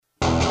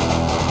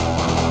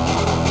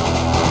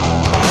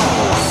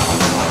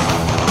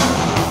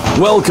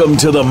Welcome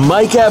to the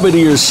Mike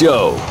Abadier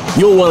Show.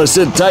 You'll want to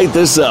sit tight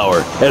this hour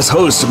as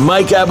host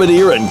Mike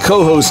Abadier and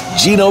co-host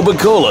Gino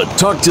Bacola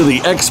talk to the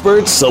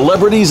experts,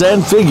 celebrities,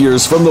 and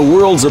figures from the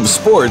worlds of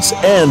sports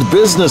and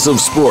business of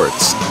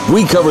sports.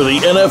 We cover the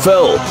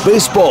NFL,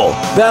 baseball,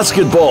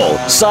 basketball,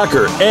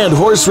 soccer, and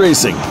horse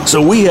racing,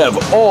 so we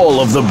have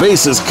all of the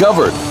bases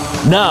covered.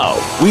 Now,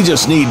 we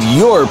just need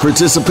your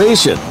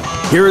participation.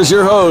 Here is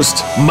your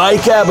host,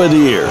 Mike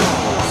Abadier.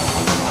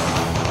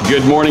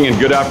 Good morning and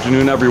good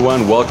afternoon,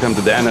 everyone. Welcome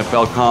to the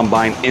NFL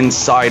Combine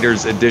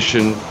Insiders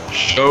Edition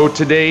show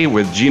today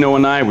with Gino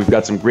and I. We've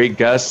got some great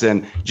guests.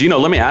 And Gino,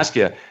 let me ask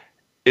you,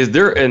 is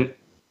there a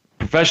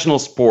professional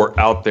sport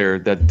out there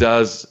that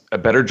does a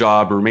better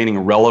job remaining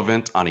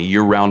relevant on a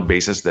year-round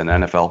basis than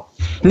NFL?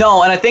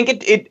 No, and I think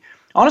it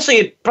honestly,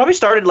 it probably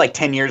started like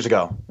 10 years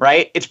ago,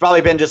 right? It's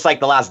probably been just like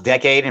the last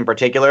decade in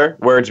particular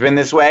where it's been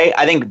this way.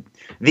 I think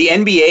the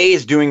NBA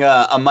is doing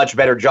a much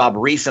better job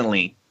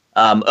recently.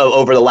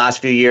 Over the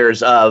last few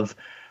years of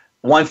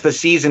once the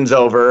season's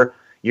over,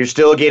 you're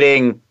still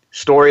getting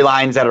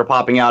storylines that are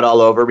popping out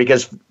all over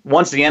because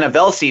once the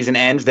NFL season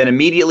ends, then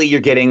immediately you're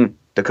getting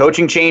the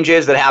coaching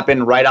changes that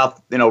happen right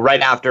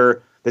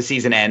after the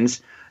season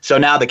ends. So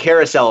now the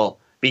carousel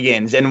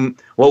begins. And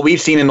what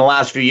we've seen in the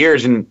last few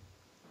years, and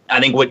I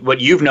think what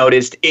you've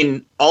noticed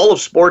in all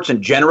of sports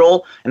in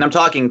general, and I'm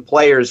talking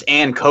players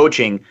and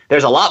coaching,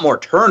 there's a lot more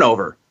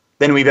turnover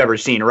than we've ever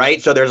seen, right?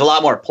 So there's a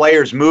lot more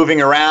players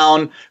moving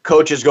around,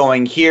 coaches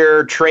going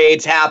here,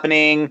 trades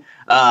happening,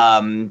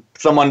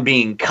 someone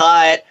being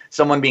cut,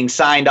 someone being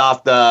signed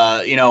off the,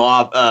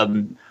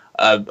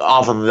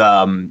 off of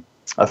the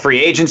a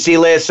free agency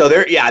list. So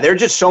there are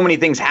just so many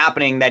things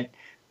happening that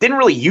didn't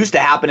really used to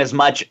happen as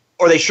much,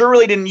 or they sure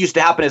really didn't used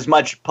to happen as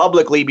much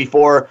publicly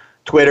before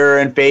Twitter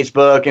and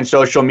Facebook and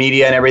social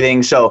media and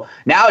everything. So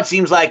now it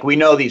seems like we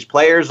know these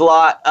players a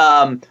lot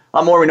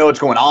more. We know what's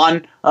going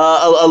on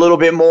a little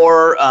bit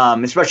more,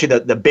 especially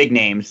the big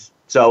names.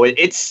 So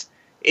it's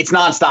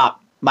nonstop,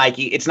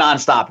 Mikey. It's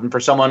nonstop. And for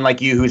someone like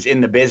you who's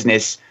in the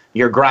business,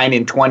 you're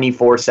grinding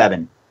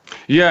 24/7.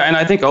 Yeah, and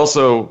I think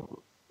also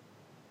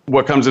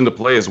what comes into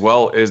play as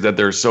well is that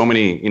there's so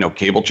many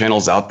cable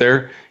channels out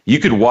there. You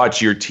could watch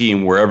your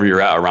team wherever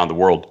you're at around the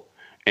world.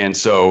 And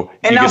so,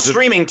 now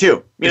streaming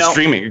too.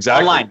 Streaming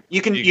exactly online.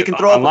 You can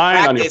throw online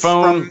up a on your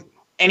phone from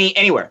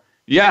anywhere.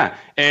 Yeah,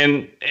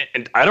 and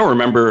I don't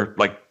remember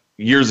like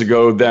years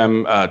ago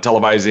them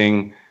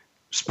televising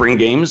spring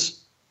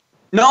games.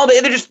 No,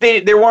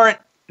 there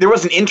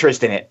wasn't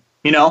interest in it.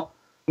 No,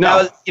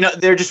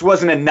 there just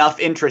wasn't enough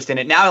interest in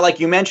it. Now, like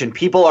you mentioned,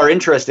 people are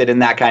interested in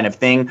that kind of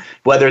thing.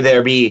 Whether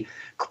there be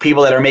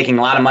people that are making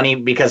a lot of money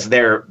because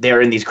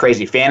they're in these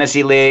crazy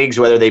fantasy leagues,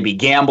 whether they be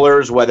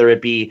gamblers, whether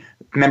it be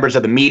members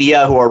of the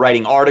media who are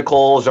writing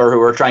articles or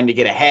who are trying to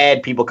get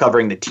ahead, people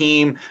covering the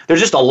team. There's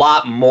just a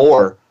lot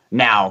more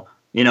now,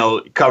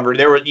 covered.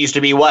 There used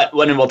to be when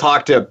we'll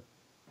talk to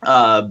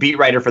beat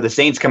writer for the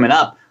Saints coming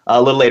up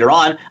a little later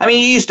on. I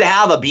mean, you used to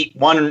have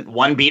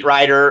one beat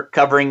writer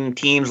covering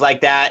teams like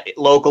that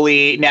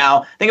locally.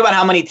 Now, think about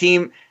how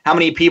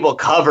many people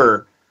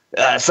cover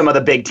some of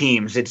the big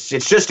teams. It's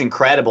just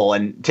incredible.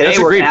 And today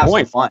we're going to have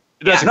some fun.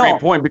 That's a great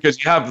point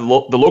because you have the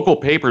local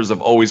papers have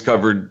always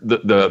covered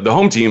the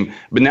home team,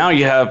 but now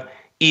you have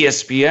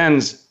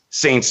ESPN's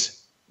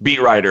Saints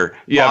beat writer.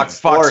 You have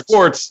Fox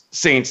Sports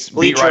Saints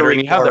beat writer,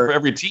 and you have that for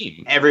every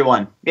team.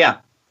 Everyone. Yeah.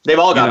 They've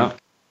all got them.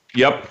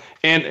 Yep.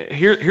 And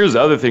here's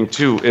the other thing,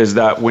 too, is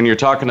that when you're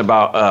talking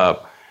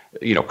about,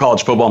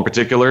 college football in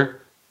particular,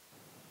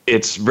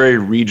 it's very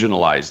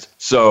regionalized.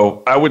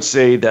 So I would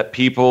say that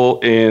people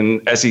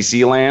in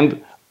SEC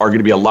land are going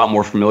to be a lot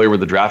more familiar with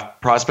the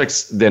draft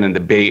prospects than in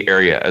the Bay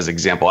Area, as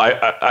example.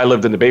 I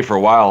lived in the Bay for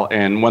a while,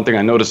 and one thing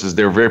I noticed is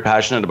they were very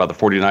passionate about the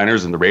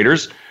 49ers and the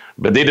Raiders,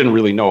 but they didn't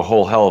really know a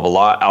whole hell of a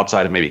lot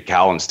outside of maybe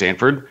Cal and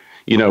Stanford,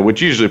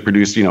 which usually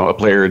produce, a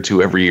player or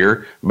two every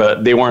year,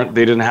 but they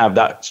didn't have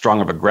that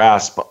strong of a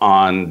grasp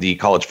on the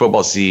college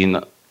football scene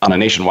on a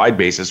nationwide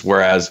basis,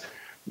 whereas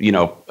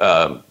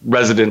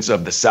residents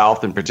of the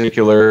South in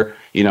particular,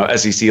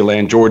 SEC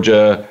land,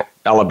 Georgia,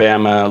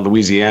 Alabama,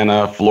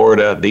 Louisiana,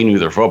 Florida, they knew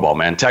their football,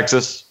 man.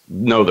 Texas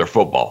know their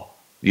football,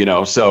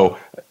 so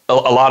a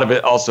lot of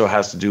it also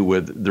has to do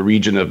with the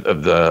region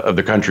of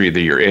the country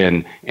that you're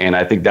in. And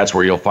I think that's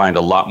where you'll find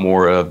a lot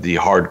more of the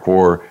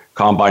hardcore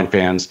combine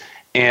fans.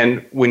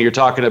 And when you're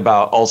talking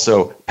about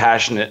also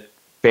passionate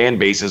fan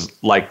bases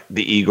like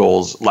the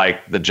Eagles,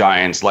 like the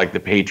Giants, like the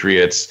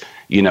Patriots,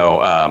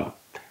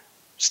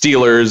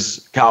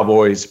 Steelers,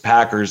 Cowboys,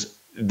 Packers,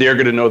 they're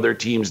going to know their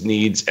team's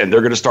needs, and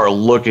they're going to start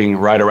looking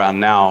right around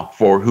now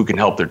for who can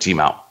help their team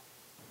out.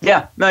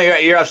 Yeah, no,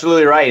 you're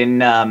absolutely right.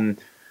 And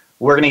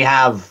we're going to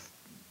have,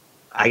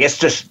 I guess,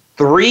 just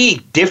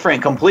three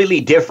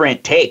completely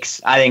different takes,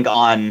 I think,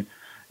 on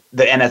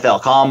the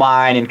NFL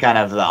Combine and kind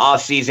of the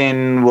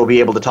offseason. We'll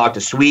be able to talk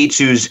to Sweets,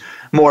 who's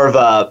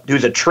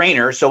a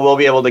trainer, so we'll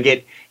be able to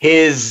get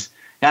his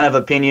kind of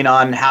opinion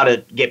on how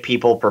to get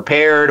people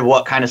prepared,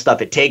 what kind of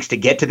stuff it takes to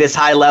get to this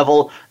high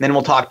level. And then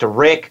we'll talk to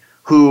Rick,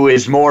 who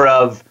is more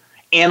of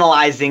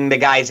analyzing the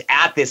guys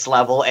at this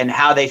level and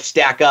how they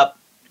stack up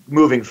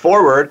moving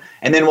forward.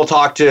 And then we'll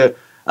talk to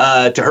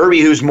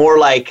Herbie, who's more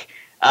like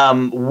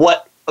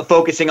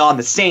focusing on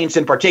the Saints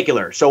in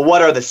particular. So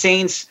what are the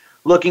Saints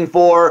looking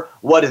for?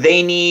 What do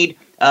they need?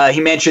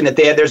 He mentioned that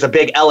there's a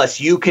big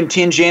LSU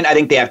contingent. I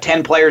think they have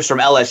 10 players from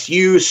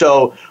LSU,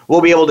 so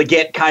we'll be able to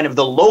get kind of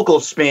the local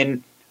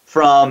spin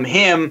from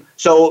him.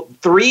 So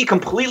 3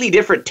 completely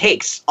different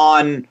takes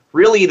on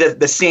really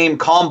the same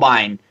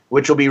combine,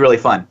 which will be really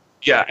fun.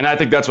 Yeah, and I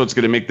think that's what's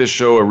going to make this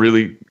show a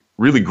really,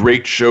 really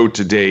great show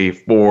today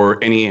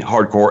for any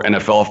hardcore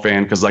NFL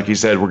fan, because like you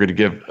said, we're going to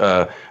give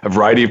a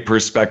variety of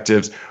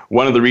perspectives.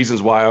 One of the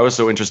reasons why I was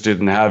so interested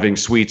in having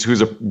Sweets,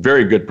 who's a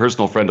very good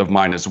personal friend of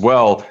mine as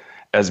well,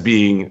 as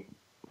being,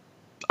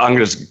 I'm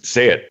going to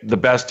say it, the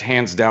best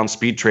hands-down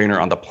speed trainer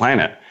on the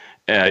planet.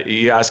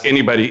 You ask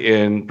anybody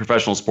in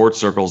professional sports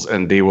circles,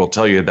 and they will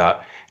tell you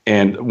that.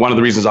 And one of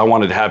the reasons I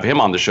wanted to have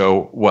him on the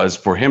show was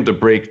for him to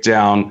break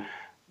down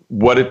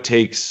what it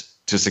takes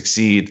to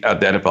succeed at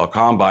the NFL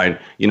Combine.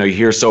 You know, you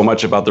hear so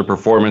much about their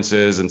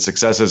performances and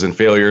successes and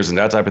failures and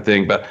that type of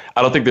thing, but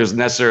I don't think there's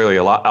necessarily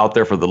a lot out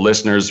there for the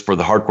listeners, for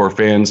the hardcore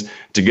fans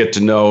to get to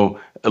know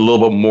a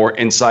little bit more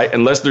insight,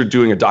 unless they're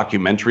doing a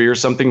documentary or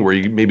something where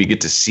you maybe get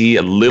to see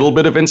a little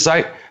bit of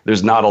insight.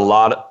 There's not a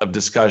lot of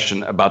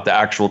discussion about the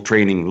actual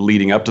training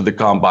leading up to the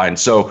Combine.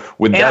 So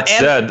with that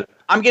said,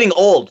 I'm getting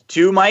old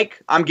too,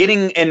 Mike.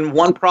 And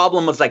one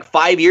problem was like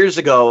 5 years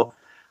ago,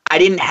 I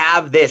didn't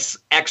have this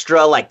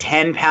extra like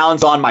 10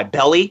 pounds on my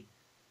belly,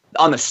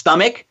 on the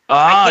stomach.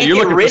 You're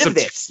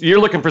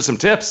looking for some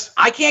tips.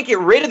 I can't get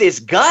rid of this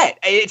gut.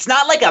 It's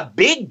not like a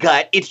big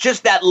gut. It's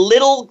just that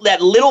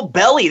little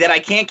belly that I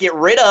can't get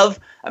rid of.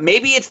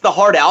 Maybe it's the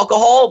hard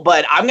alcohol,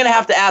 but I'm going to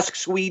have to ask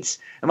Sweets,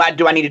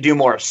 do I need to do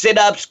more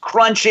sit-ups,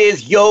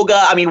 crunches,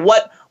 yoga? I mean,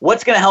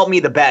 what's going to help me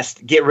the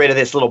best get rid of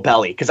this little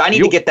belly? Because I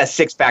need to get that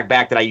six-pack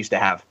back that I used to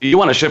have. You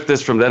want to shift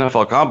this from the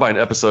NFL Combine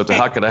episode to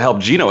How Can I Help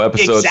Gino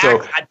episode.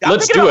 Exactly. So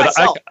let's do it.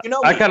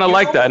 I kind of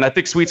like that, and I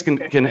think Sweets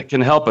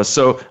can help us.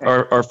 So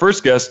our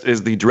first guest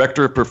is the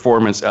Director of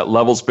Performance at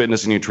Levels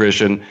Fitness and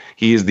Nutrition.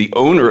 He is the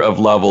owner of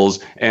Levels,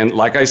 and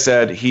like I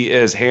said, he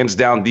is hands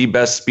down the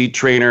best speed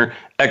trainer,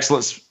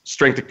 excellent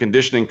strength and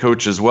conditioning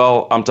coach as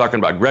well. I'm talking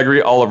about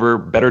Gregory Oliver,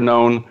 better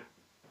known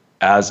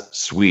as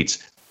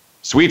Sweets.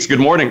 Sweets, good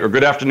morning or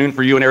good afternoon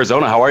for you in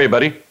Arizona. How are you,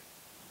 buddy?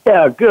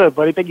 Yeah, good,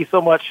 buddy. Thank you so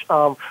much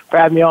for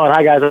having me on.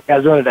 Hi, guys. How you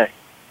guys doing today?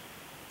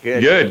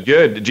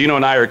 Good. Gino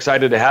and I are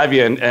excited to have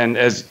you. And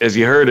as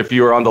you heard, if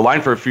you were on the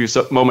line for a few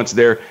moments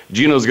there,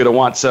 Gino's going to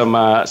want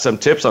some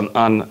tips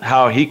on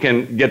how he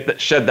can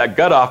shed that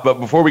gut off. But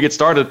before we get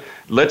started,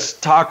 let's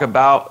talk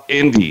about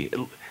Indy.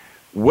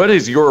 What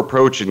is your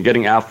approach in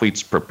getting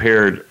athletes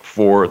prepared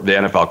for the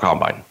NFL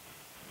Combine?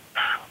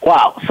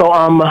 Wow. So,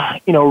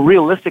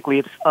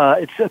 realistically,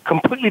 it's a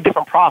completely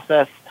different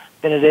process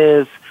than it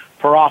is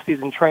for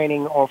off-season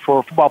training or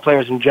for football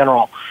players in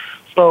general.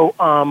 So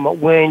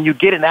when you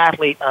get an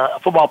athlete, a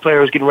football player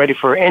who's getting ready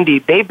for Indy,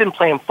 they've been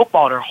playing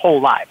football their whole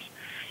lives.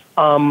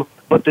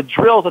 But the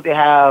drills that they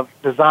have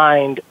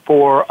designed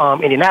for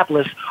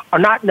Indianapolis are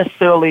not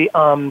necessarily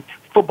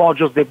football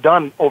drills they've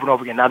done over and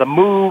over again. Now, the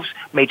moves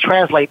may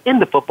translate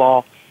into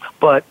football,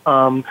 but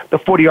the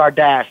 40-yard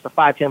dash, the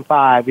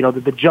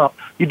 5-10-5, the jump,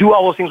 you do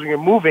all those things when you're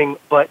moving,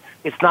 but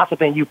it's not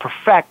something you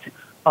perfect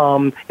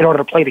in order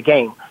to play the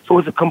game. So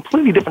it's a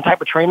completely different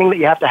type of training that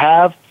you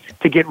have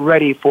to get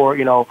ready for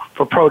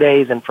pro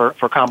days and for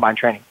combine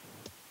training.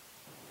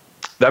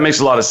 That makes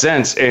a lot of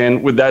sense.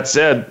 And with that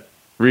said,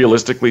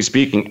 realistically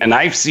speaking, and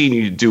I've seen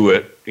you do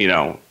it,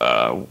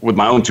 with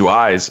my own two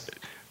eyes,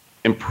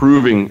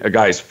 improving a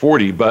guy's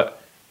 40,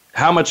 but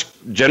how much,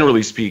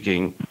 generally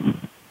speaking,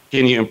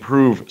 can you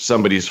improve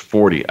somebody's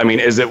 40? I mean,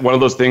 is it one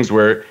of those things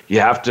where you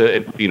have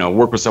to,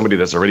 work with somebody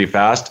that's already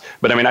fast?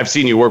 But I mean, I've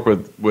seen you work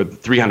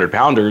with 300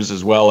 pounders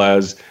as well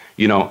as,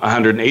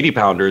 180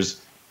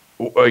 pounders.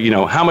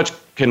 How much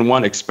can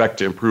one expect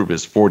to improve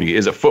his 40?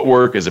 Is it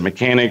footwork? Is it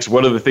mechanics?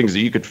 What are the things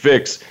that you could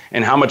fix?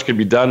 And how much can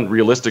be done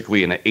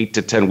realistically in an 8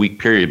 to 10 week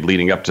period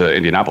leading up to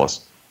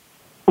Indianapolis?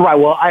 Right.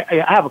 Well,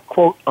 I have a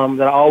quote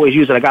that I always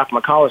use that I got from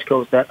a college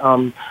coach that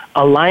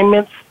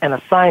alignments and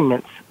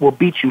assignments will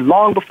beat you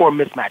long before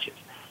mismatches.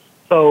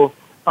 So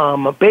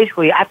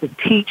basically, I have to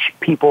teach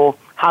people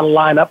how to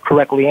line up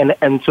correctly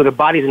and so their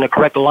body's in the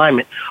correct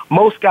alignment.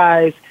 Most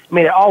guys,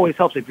 it always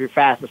helps if you're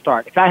fast to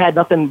start. If I had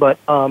nothing but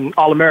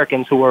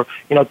All-Americans who were,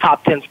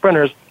 top 10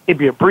 sprinters, it'd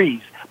be a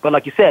breeze. But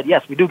like you said,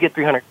 yes, we do get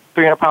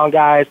 300-pound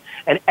guys,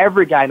 and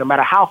every guy, no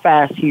matter how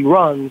fast he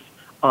runs,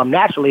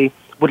 naturally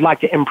would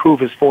like to improve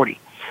his 40.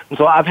 And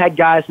so I've had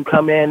guys who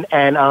come in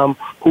and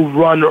who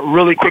run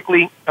really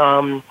quickly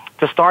to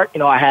start.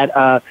 I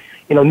had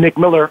Nick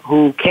Miller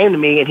who came to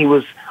me and he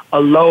was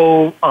a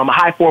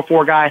high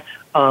 4.4 guy,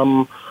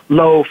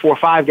 low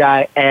 4.5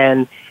 guy,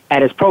 and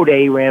at his pro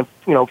day he ran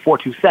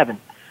 4.27.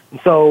 And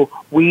so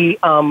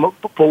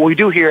for what we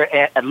do here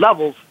at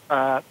Levels,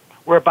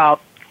 we're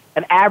about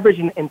an average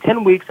in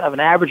 10 weeks of an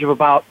average of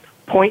about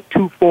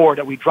 0.24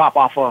 that we drop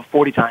off of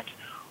 40 times.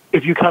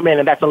 if you come in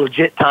and that's a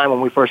legit time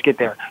when we first get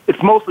there.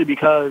 It's mostly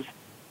because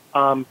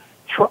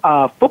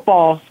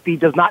football speed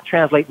does not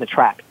translate into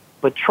track,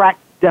 but track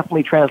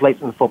definitely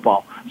translates into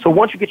football. So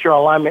once you get your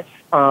alignments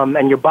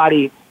and your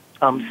body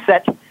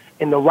set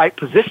in the right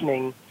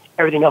positioning,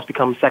 everything else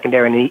becomes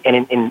secondary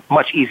and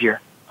much easier.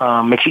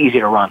 Makes you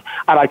easier to run.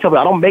 I tell you,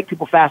 I don't make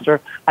people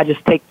faster. I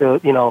just take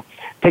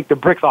the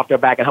bricks off their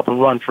back and help them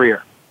run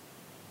freer.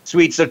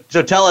 Sweet. So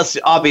tell us,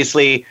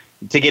 obviously,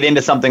 to get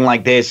into something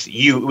like this,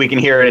 we can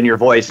hear it in your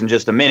voice in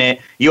just a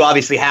minute. You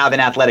obviously have an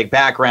athletic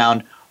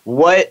background.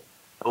 What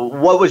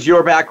was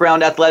your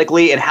background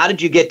athletically, and how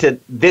did you get to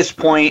this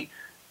point,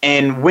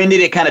 and when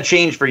did it kind of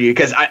change for you?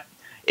 Because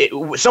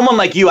someone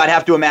like you, I'd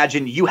have to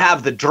imagine you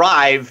have the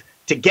drive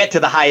to get to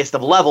the highest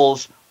of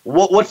levels.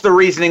 What's the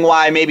reasoning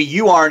why maybe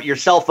you aren't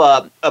yourself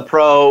a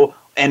pro,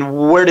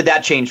 and where did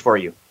that change for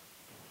you?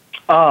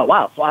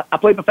 Wow. So I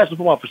played professional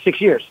football for 6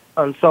 years.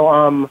 And so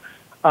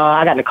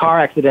I got in a car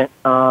accident,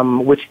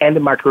 which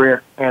ended my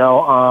career, a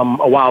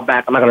while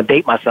back. I'm not going to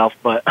date myself,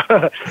 but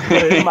it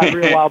ended my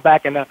career a while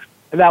back. And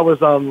that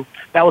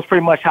was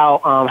pretty much how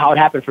it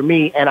happened for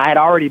me. And I had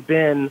already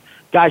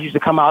guys used to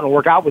come out and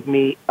work out with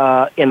me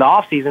in the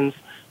off seasons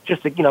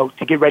just to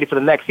get ready for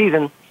the next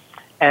season.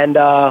 And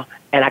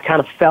I kind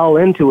of fell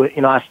into it.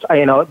 It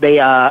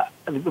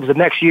was the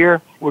next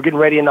year. We're getting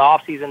ready in the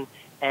off season,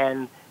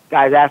 and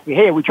guys asked me,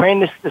 "Hey, we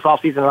trained this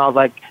off season," and I was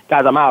like,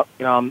 "Guys, I'm out.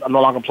 I'm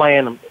no longer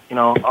playing.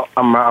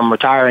 I'm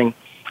retiring."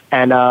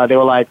 And they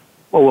were like,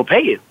 "Well, we'll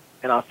pay you."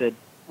 And I said,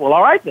 "Well,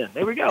 all right then.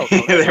 There we go."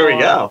 So, there we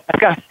go.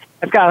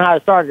 That's kind of how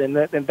it started,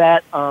 and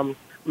that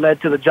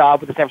led to the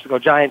job with the San Francisco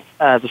Giants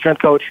as a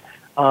strength coach.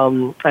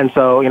 And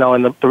so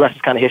and the rest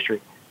is kind of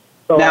history.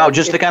 So now,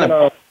 just to kind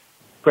of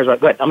go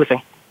ahead. I'm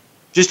listening.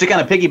 Just to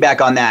kind of piggyback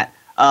on that,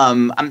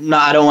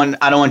 I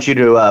don't want you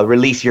to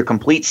release your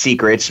complete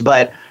secrets,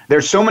 but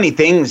there's so many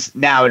things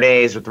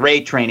nowadays with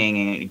weight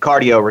training and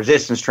cardio,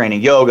 resistance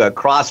training, yoga,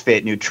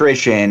 CrossFit,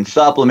 nutrition,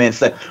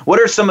 supplements. What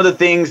are some of the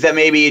things that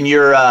maybe in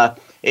your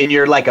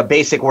like a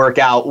basic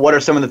workout? What are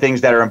some of the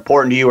things that are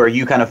important to you, or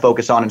you kind of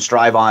focus on and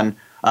strive on?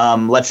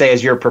 Let's say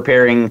as you're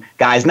preparing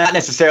guys, not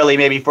necessarily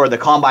maybe for the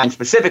combine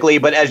specifically,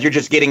 but as you're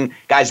just getting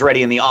guys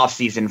ready in the off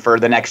season for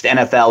the next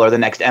NFL or the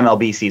next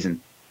MLB season.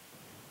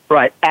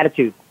 Right.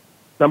 Attitude.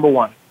 Number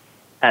one,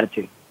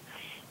 attitude.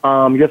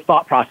 Your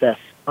thought process.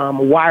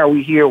 Why are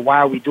we here? Why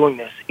are we doing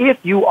this? If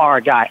you are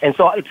a guy, and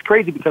so it's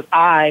crazy because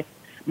I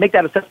make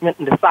that assessment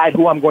and decide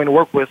who I'm going to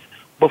work with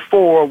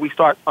before we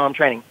start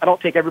training. I don't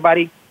take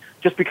everybody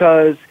just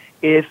because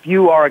if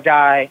you are a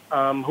guy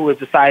who has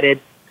decided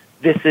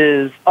this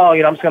is, I'm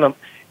just going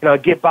to,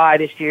 get by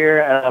this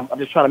year. I'm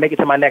just trying to make it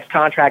to my next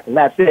contract and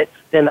that's it.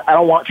 Then I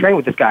don't want to train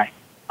with this guy.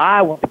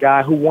 I want the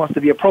guy who wants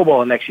to be a Pro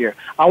Bowler next year.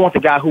 I want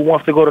the guy who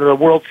wants to go to the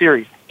World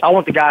Series. I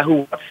want the guy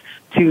who wants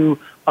to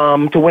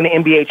win the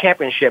NBA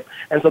championship.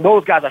 And so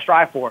those guys I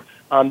strive for.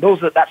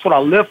 That's what I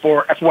live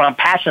for. That's what I'm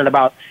passionate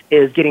about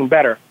is getting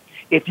better.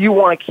 If you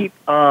want to keep,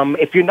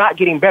 if you're not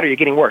getting better, you're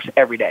getting worse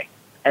every day.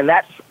 And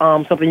that's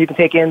something you can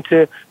take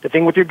into the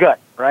thing with your gut,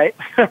 right?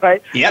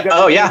 Right? Yep.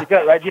 Oh, yeah.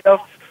 Gut, right,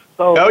 Gino?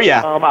 So, oh,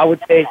 yeah. I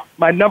would say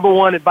my number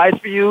one advice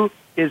for you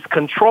is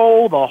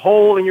control the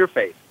hole in your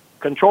face.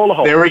 Control the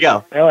hole. There we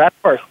go. That's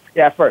first.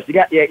 Yeah, first.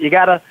 You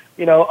gotta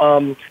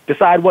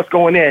decide what's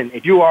going in.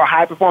 If you are a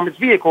high performance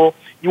vehicle,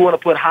 you want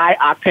to put high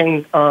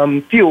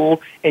octane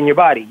fuel in your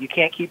body. You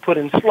can't keep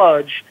putting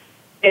sludge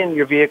in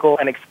your vehicle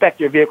and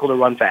expect your vehicle to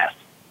run fast.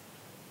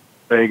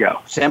 There you go.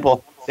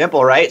 Simple,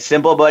 right?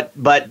 Simple,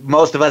 but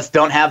most of us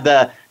don't have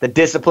the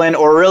discipline,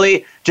 or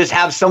really just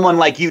have someone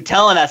like you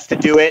telling us to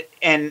do it.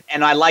 And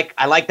I like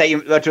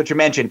that that's what you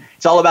mentioned.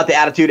 It's all about the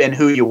attitude and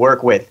who you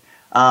work with.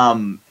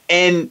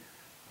 And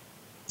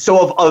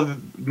so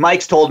of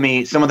Mike's told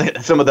me some of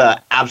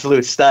the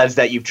absolute studs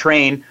that you've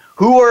trained.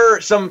 Who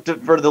are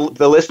for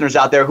the listeners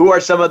out there? Who are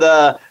some of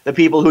the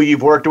people who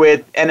you've worked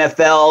with?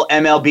 NFL,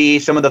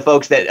 MLB, some of the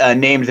folks that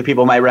names that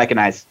people might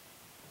recognize.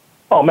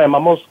 Oh man, my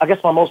most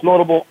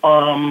notable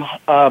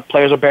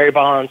players are Barry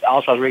Bonds,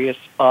 Alex Rodriguez,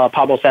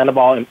 Pablo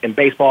Sandoval in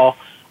baseball,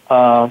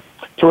 Terrell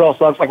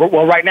Suggs.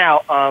 Right now,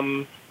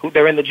 who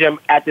they're in the gym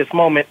at this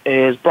moment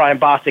is Brian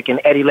Bostic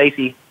and Eddie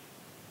Lacy.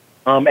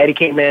 Eddie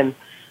came in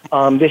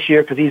this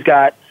year because he's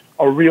got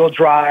a real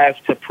drive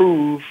to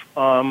prove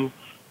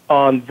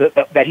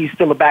that he's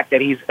still a back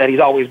that he's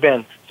always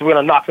been. So we're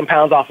gonna knock some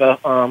pounds off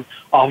of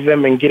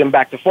him and get him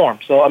back to form.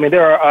 So I mean,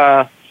 there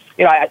are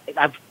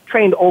I've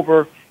trained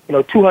over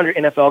 200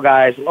 NFL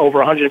guys and over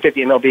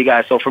 150 MLB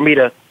guys. So for me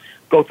to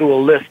go through a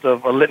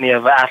litany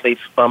of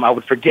athletes, I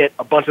would forget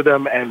a bunch of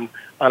them and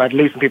I'd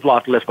leave some people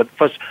off the list. But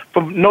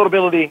from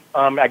notability,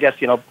 I guess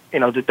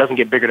it doesn't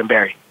get bigger than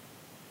Barry.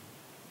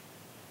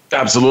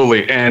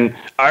 Absolutely. And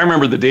I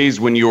remember the days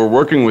when you were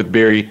working with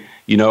Barry,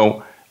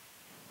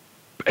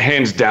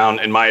 hands down,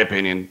 in my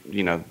opinion,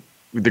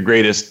 the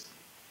greatest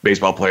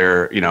baseball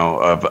player,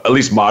 of at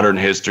least modern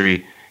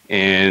history.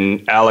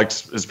 And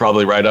Alex is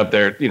probably right up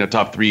there,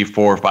 top 3,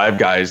 4, 5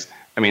 guys.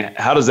 I mean,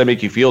 how does that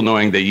make you feel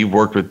knowing that you've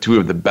worked with two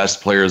of the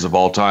best players of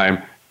all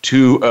time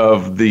two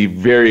of the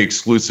very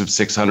exclusive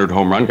 600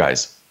 home run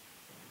guys.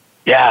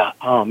 Yeah.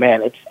 Oh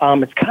man, it's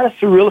kind of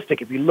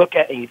surrealistic if you look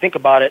at and you think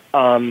about it.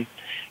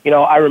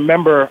 I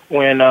remember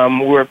when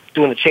we were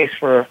doing the chase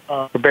for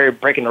Barry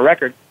breaking the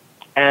record,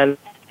 and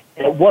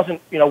it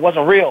wasn't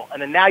real.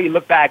 And then now you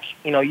look back,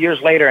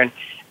 years later,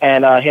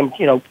 and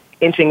him,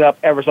 inching up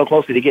ever so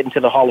closely to get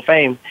into the Hall of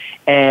Fame,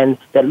 and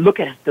that look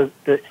at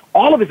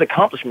all of his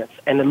accomplishments,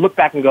 and then look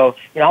back and go,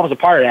 I was a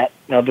part of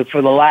that.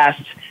 For the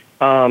last,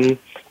 the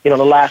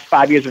last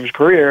 5 years of his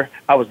career,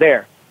 I was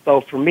there. So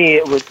for me,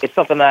 it's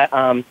something that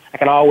I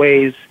can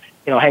always,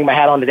 hang my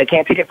hat on. That they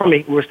can't take it from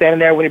me. We were standing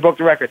there when he broke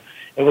the record.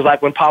 It was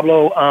like when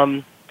Pablo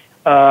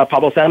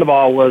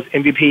Sandoval was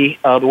MVP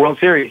of the World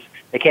Series.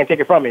 They can't take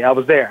it from me. I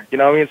was there. You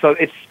know what I mean? So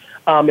it's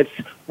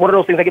one of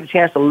those things I get the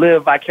chance to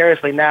live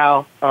vicariously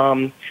now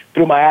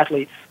through my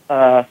athletes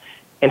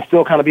and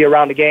still kind of be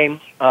around the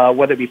game,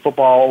 whether it be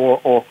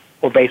football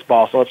or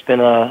baseball. So it's been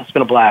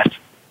a blast.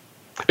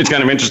 It's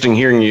kind of interesting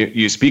hearing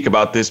you speak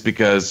about this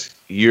because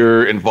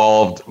you're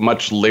involved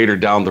much later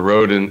down the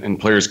road in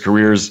players'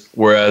 careers,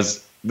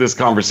 whereas this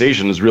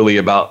conversation is really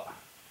about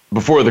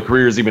before the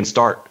careers even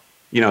start.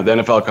 The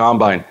NFL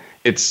Combine,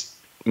 it's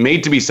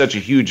made to be such a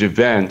huge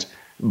event,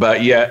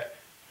 but yet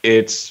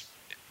it's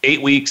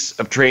 8 weeks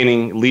of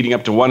training leading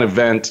up to one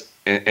event,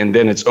 and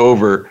then it's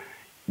over.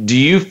 Do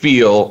you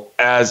feel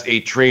as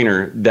a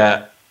trainer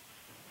that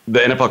the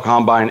NFL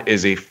Combine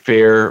is a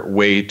fair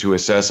way to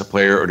assess a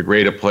player or to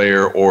grade a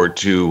player or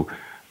to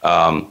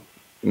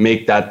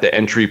make that the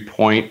entry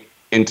point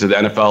into the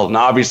NFL?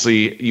 Now,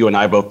 obviously, you and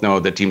I both know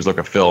that teams look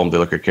at film, they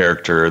look at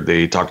character,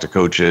 they talk to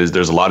coaches.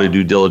 There's a lot of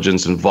due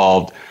diligence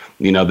involved.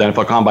 The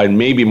NFL Combine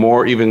may be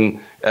more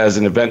even as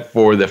an event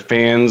for the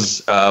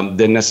fans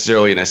than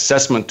necessarily an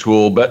assessment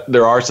tool, but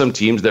there are some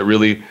teams that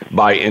really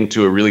buy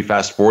into a really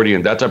fast 40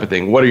 and that type of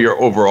thing. What are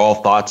your overall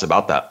thoughts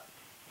about that?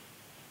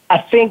 I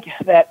think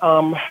that,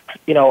 that's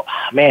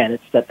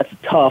a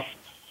tough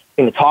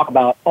thing to talk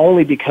about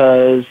only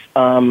because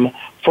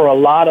for a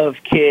lot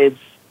of kids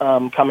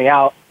coming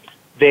out,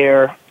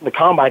 the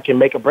Combine can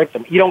make or break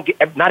them.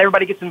 Not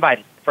everybody gets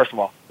invited, first of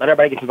all. Not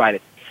everybody gets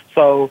invited.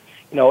 So,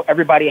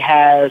 everybody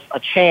has a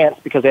chance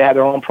because they have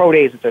their own pro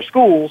days at their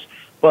schools,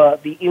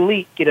 but the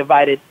elite get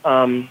invited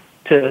to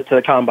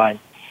the Combine.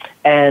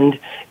 And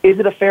is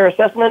it a fair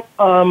assessment?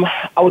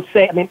 I would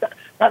say,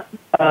 not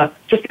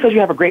just because you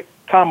have a great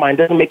Combine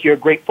doesn't make you a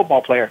great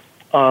football player.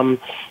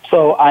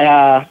 So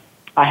I've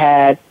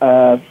had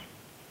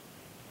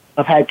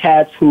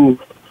cats who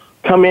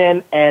come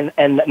in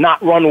and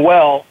not run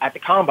well at the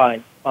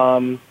Combine.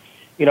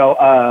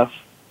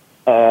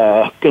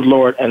 Good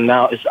Lord, and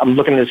now I'm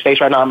looking at his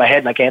face right now in my head,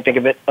 and I can't think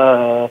of it.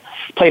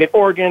 Played at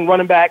Oregon,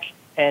 running back,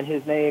 and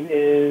his name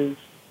is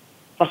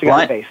something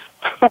on his face.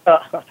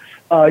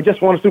 He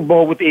just won a Super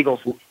Bowl with the Eagles.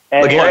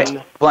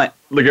 LeGarrette Blount.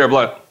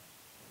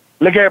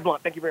 LeGarrette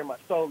Blount. Thank you very much.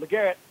 So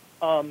LeGarrette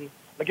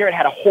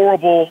had a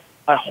horrible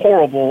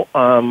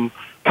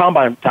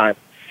Combine time,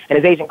 and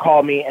his agent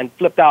called me and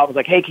flipped out. Was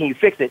like, "Hey, can you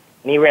fix it?"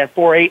 And he ran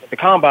 4.8 at the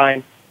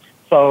Combine.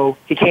 So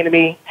he came to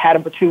me, had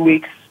him for 2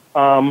 weeks.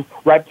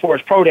 Right before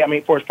his pro day, at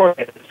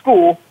the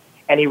school,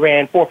 and he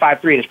ran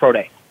 4.53 at his pro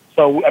day.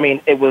 So,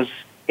 it was,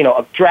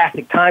 a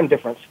drastic time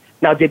difference.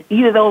 Now, did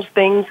either of those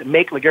things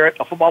make LeGarrette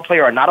a football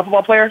player or not a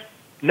football player?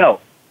 No.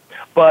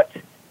 But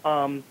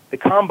the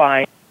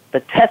Combine,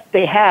 the test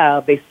they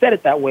have, they set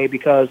it that way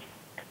because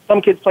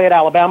some kids play at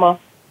Alabama,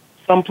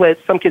 some kids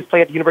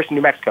play at the University of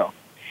New Mexico.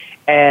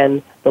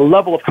 And the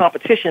level of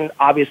competition,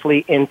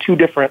 obviously, in two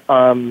different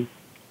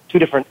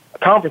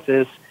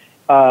conferences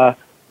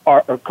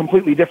are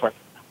completely different.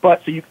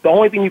 But so the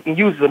only thing you can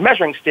use as a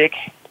measuring stick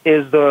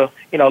is the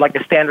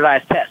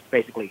standardized test,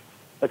 basically.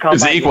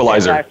 It's the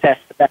equalizer.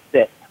 Test, that's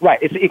it. Right,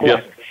 it's the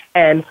equalizer. Yep.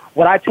 And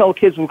what I tell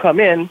kids who come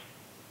in,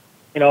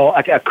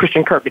 like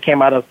Christian Kirk that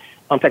came out of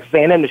Texas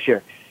A&M this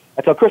year,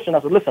 I tell Christian,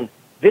 I said, listen,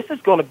 this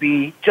is going to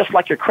be just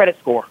like your credit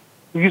score.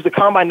 We use the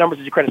Combine numbers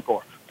as your credit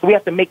score. So we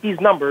have to make these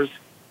numbers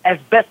as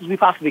best as we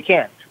possibly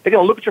can. They're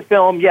going to look at your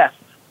film, yes,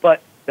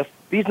 but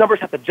these numbers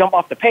have to jump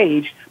off the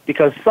page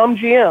because some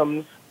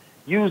GMs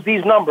use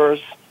these numbers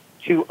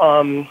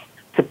to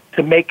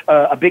make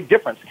a big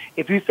difference.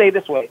 If you say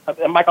this way,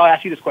 Mike, I'll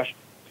ask you this question.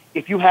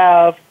 If you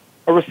have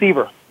a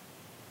receiver,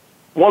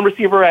 one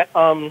receiver at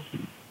Purdue,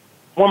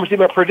 one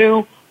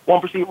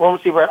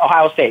receiver at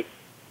Ohio State,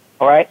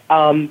 all right?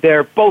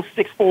 They're both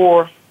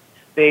 6'4",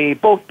 they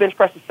both bench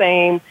press the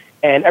same,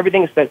 and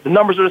everything is the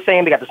numbers are the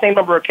same. They got the same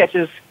number of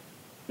catches.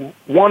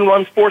 One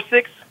runs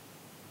 4.6,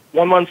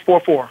 one runs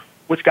 4.4.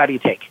 Which guy do you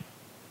take?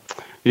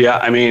 Yeah,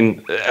 I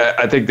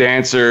think the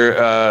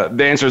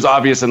answer is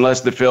obvious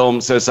unless the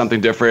film says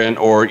something different,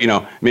 or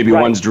maybe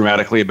one's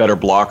dramatically a better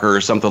blocker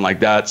or something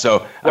like that.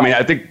 So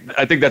I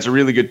think that's a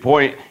really good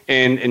point.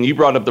 And you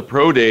brought up the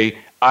pro day.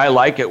 I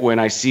like it when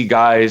I see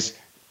guys,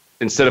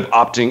 instead of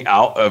opting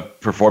out of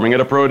performing at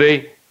a pro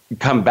day,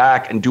 come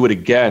back and do it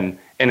again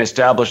and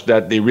establish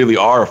that they really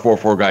are a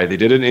 4-4 guy. They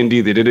did it in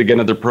Indy. They did it again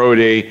at their pro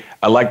day.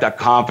 I like that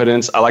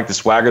confidence. I like the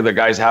swagger that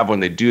guys have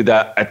when they do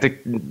that. I think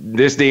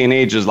this day and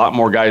age, there's a lot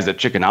more guys that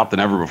chicken out than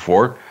ever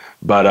before.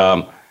 But,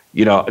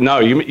 no,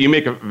 you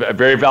make a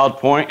very valid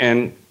point.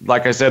 And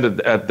like I said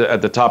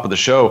at the top of the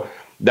show,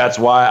 that's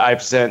why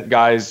I've sent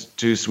guys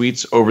to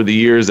Sweets over the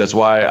years. That's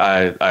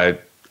why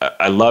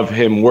I love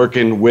him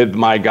working with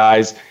my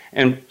guys.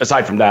 And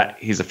aside from that,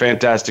 he's a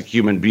fantastic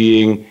human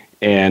being.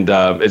 And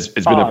it's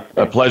been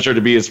a pleasure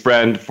to be his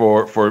friend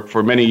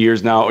for many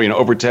years now,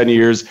 over 10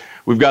 years.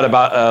 We've got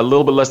about a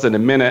little bit less than a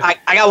minute.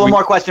 I got one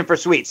more question for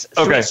Sweets.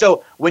 Okay.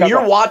 So when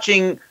you're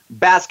watching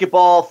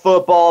basketball,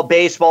 football,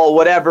 baseball,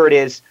 whatever it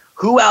is,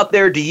 who out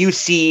there do you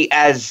see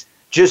as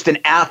just an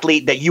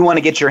athlete that you want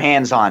to get your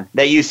hands on,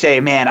 that you say,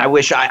 man, I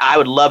wish I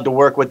would love to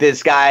work with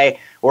this guy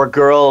or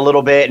girl a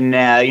little bit, and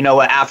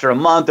after a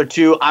month or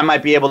two, I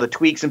might be able to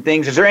tweak some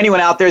things. Is there anyone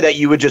out there that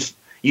you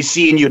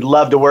see and you'd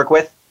love to work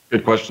with?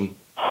 Good question.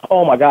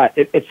 Oh my God,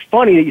 it's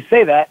funny that you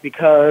say that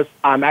because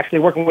I'm actually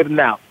working with him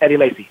now, Eddie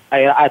Lacy.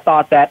 I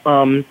thought that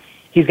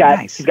he's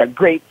got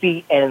great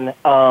feet and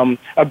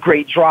a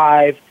great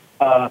drive.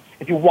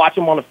 If you watch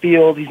him on the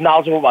field, he's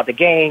knowledgeable about the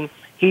game.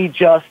 He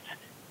just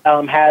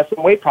has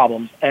some weight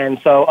problems,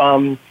 and so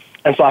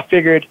I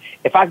figured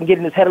if I can get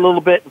in his head a little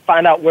bit and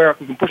find out where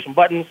we can push some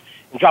buttons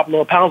and drop a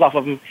little pounds off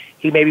of him,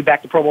 he may be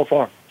back to Pro Bowl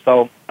form.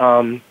 So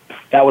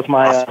that was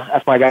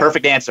that's my guy.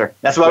 Perfect answer.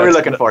 That's what we're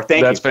looking for. Thank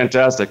you. That's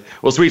fantastic.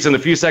 Well, Sweets, in the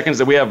few seconds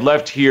that we have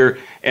left here,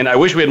 and I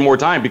wish we had more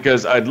time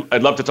because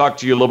I'd love to talk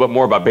to you a little bit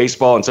more about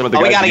baseball and some of the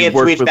guys we got to you've get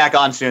worked Sweets with. back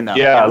on soon, though.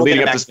 Yeah, we'll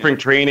leading up to spring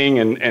training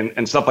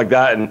and stuff like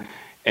that,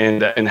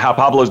 and how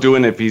Pablo's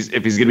doing, if he's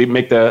going to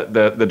make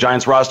the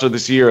Giants roster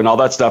this year and all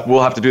that stuff.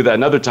 We'll have to do that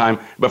another time.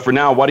 But for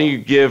now, why don't you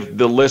give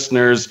the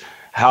listeners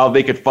how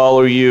they could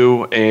follow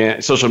you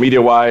and social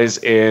media wise,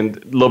 and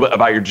a little bit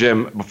about your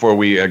gym before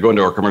we go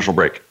into our commercial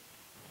break.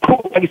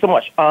 Cool. Thank you so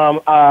much.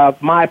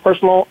 My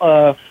personal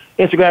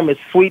Instagram is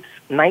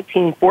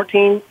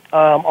Sweets1914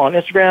 on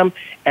Instagram,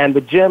 and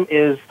the gym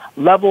is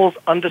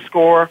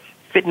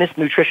levels_fitness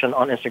nutrition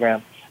on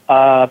Instagram.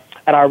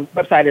 And our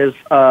website is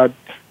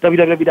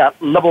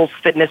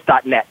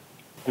www.levelsfitness.net.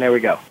 And there we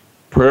go.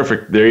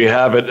 Perfect. There you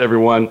have it,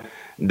 everyone.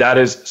 That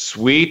is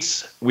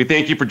Sweets. We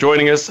thank you for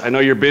joining us. I know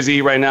you're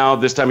busy right now,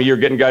 this time of year,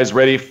 getting guys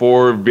ready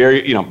for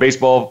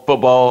baseball,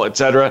 football,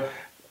 etc.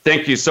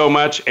 Thank you so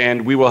much,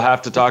 and we will have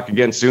to talk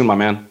again soon, my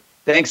man.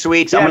 Thanks,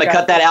 Sweets. I'm going to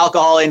cut that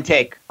alcohol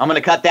intake. We're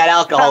going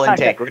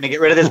to get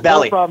rid of this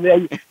belly. No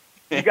problem. Yeah,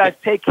 you guys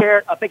take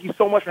care. Thank you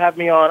so much for having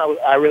me on.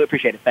 I really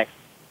appreciate it. Thanks.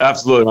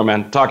 Absolutely, my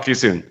man. Talk to you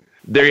soon.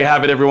 There you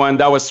have it, everyone.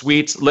 That was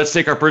Sweets. Let's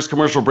take our first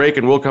commercial break,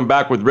 and we'll come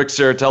back with Rick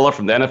Serritella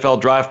from the NFL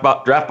Draft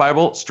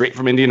Bible, straight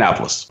from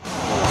Indianapolis.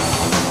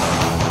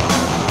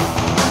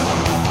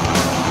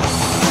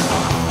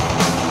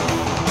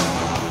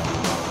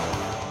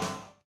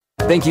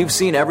 Think you've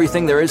seen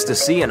everything there is to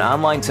see in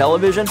online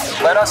television?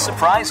 Let us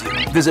surprise you.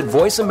 Visit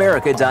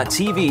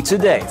voiceamerica.tv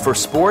today for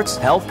sports,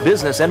 health,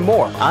 business, and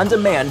more on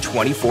demand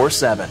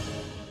 24/7.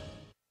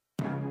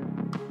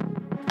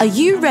 Are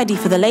you ready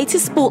for the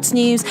latest sports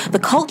news, the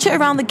culture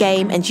around the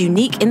game, and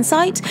unique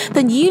insight?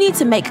 Then you need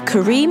to make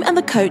Kareem and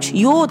the Coach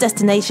your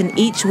destination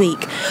each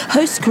week.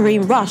 Host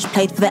Kareem Rush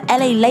played for the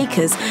LA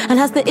Lakers and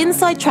has the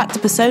inside track to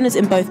personas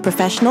in both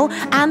professional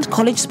and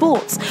college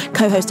sports.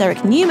 Co-host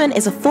Eric Newman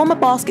is a former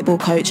basketball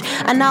coach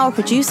and now a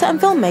producer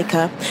and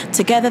filmmaker.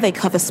 Together they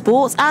cover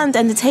sports and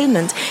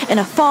entertainment in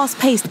a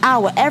fast-paced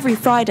hour every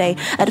Friday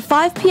at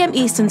 5 p.m.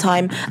 Eastern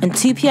Time and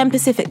 2 p.m.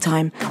 Pacific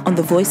Time on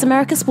the Voice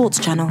America Sports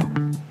Channel.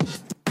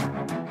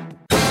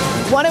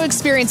 Want to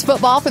experience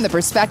football from the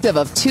perspective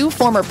of two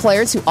former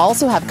players who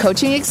also have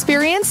coaching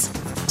experience?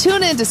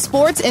 Tune in to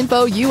Sports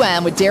Info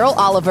UM with Terrell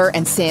Oliver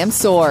and Sam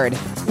Sword.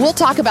 We'll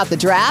talk about the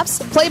drafts,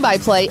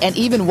 play-by-play, and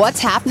even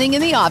what's happening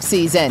in the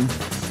offseason.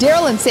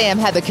 Terrell and Sam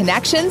have the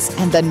connections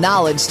and the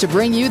knowledge to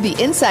bring you the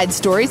inside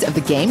stories of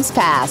the game's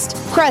past,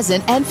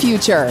 present, and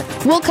future.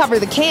 We'll cover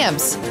the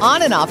camps,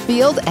 on and off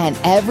field, and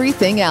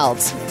everything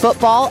else,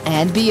 football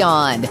and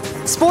beyond.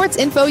 Sports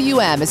Info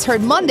UM is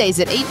heard Mondays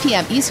at 8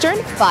 p.m.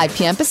 Eastern, 5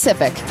 p.m.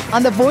 Pacific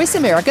on the Voice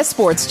America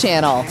Sports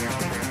Channel.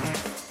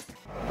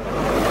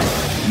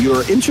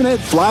 Your internet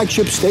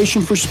flagship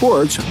station for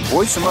sports,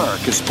 Voice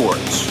America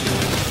Sports.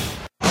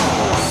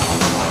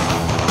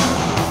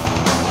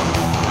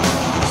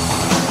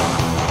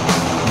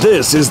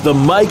 This is the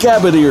Mike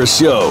Abadir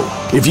Show.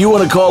 If you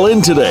want to call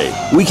in today,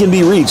 we can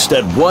be reached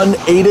at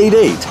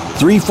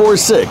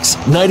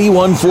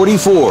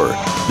 1-888-346-9144.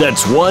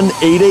 That's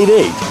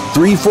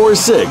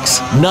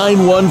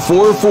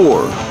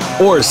 1-888-346-9144.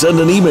 Or send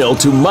an email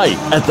to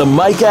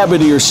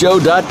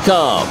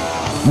mike@themikeabadirshow.com.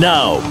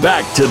 Now,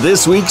 back to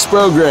this week's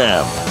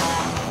program.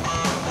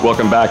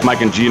 Welcome back.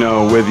 Mike and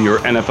Gino with your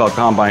NFL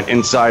Combine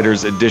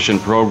Insiders Edition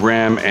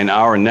program. And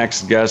our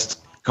next guest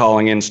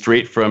calling in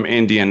straight from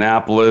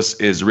Indianapolis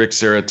is Rick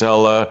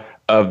Serritella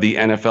of the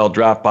NFL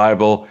Draft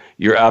Bible,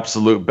 your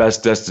absolute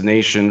best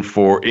destination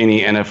for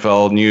any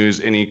NFL news,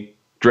 any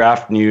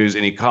draft news,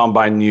 any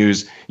combine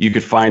news, you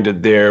could find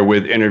it there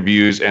with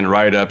interviews and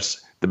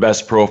write-ups, the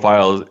best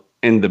profiles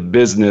in the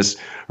business.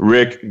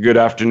 Rick, good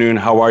afternoon.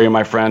 How are you,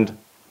 my friend?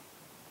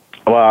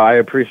 Well, I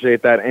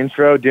appreciate that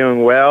intro.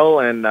 Doing well,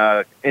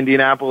 and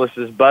Indianapolis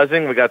is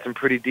buzzing. We got some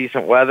pretty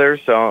decent weather,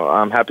 so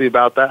I'm happy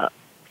about that.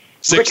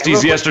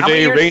 60s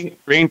yesterday,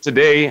 rain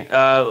today.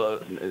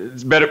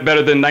 It's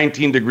better than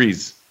 19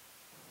 degrees.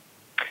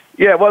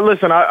 Yeah, well,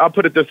 listen, I'll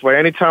put it this way.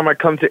 Anytime I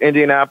come to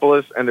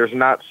Indianapolis and there's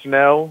not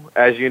snow,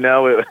 as you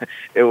know,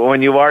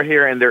 when you are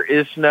here and there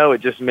is snow,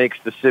 it just makes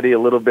the city a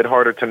little bit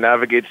harder to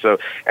navigate. So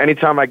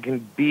anytime I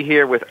can be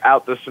here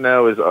without the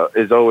snow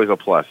is always a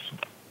plus.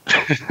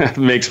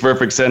 Makes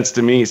perfect sense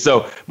to me.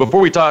 So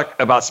before we talk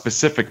about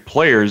specific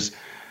players,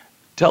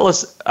 tell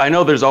us, I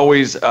know there's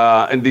always,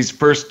 in these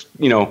first,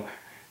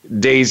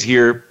 days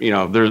here,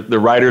 the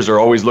writers are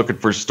always looking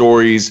for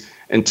stories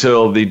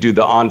until they do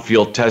the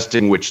on-field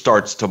testing, which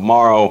starts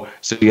tomorrow.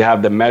 So you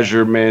have the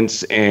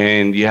measurements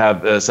and you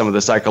have some of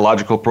the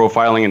psychological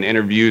profiling and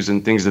interviews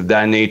and things of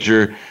that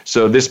nature.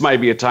 So this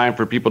might be a time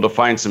for people to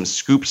find some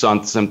scoops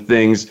on some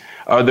things.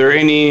 Are there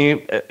any,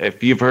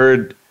 if you've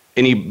heard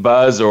any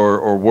buzz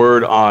or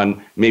word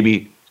on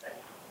maybe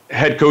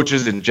head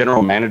coaches and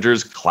general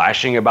managers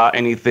clashing about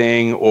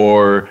anything,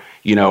 or,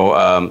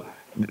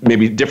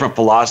 maybe different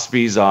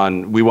philosophies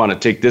on we want to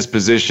take this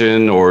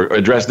position or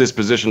address this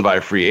position via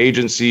free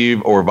agency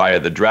or via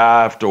the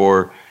draft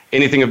or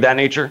anything of that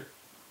nature?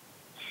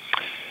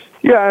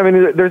 Yeah, I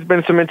mean, there's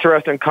been some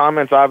interesting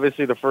comments.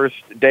 Obviously, the first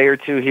day or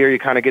two here, you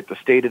kind of get the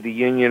State of the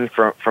Union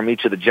from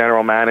each of the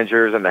general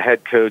managers and the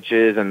head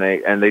coaches, and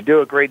they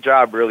do a great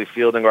job really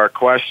fielding our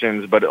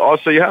questions. But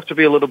also, you have to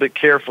be a little bit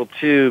careful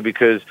too,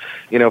 because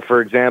for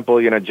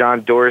example,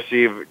 John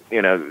Dorsey,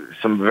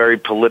 some very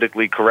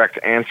politically correct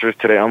answers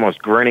today, almost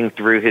grinning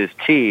through his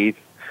teeth,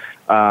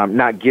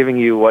 not giving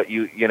you what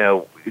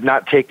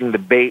not taking the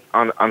bait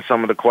on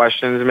some of the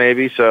questions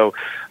maybe. So.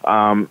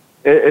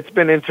 It's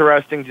been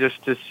interesting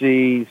just to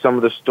see some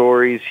of the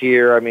stories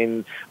here. I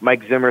mean,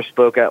 Mike Zimmer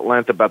spoke at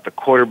length about the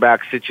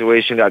quarterback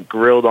situation, got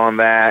grilled on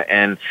that,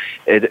 and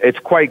it's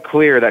quite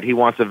clear that he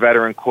wants a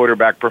veteran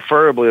quarterback,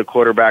 preferably a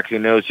quarterback who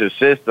knows his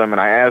system.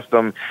 And I asked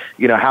him,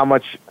 how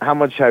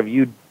much have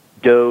you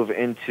dove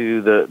into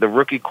the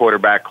rookie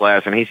quarterback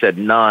class, and he said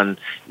none,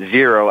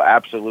 zero,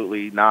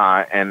 absolutely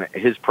not. And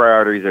his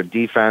priorities are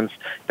defense,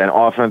 then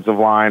offensive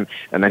line,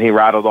 and then he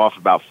rattled off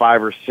about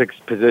 5 or 6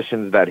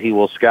 positions that he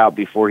will scout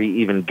before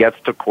he even gets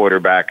to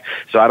quarterback.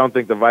 So I don't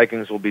think the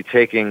Vikings will be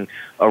taking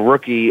a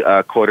rookie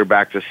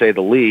quarterback, to say the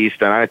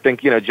least. And I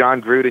think,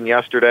 John Gruden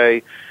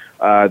yesterday,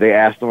 they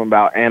asked him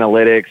about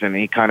analytics, and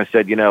he kind of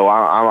said,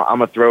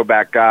 I'm a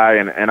throwback guy,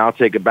 and I'll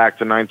take it back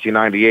to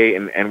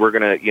 1998, and we're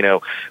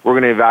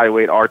gonna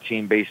evaluate our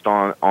team based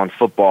on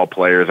football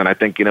players. And I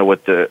think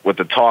with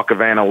the talk of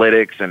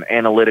analytics and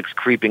analytics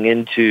creeping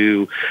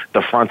into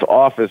the front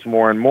office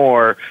more and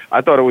more,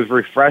 I thought it was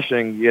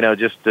refreshing,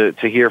 just to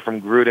hear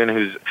from Gruden,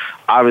 who's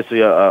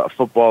obviously a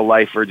football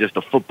lifer, just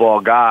a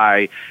football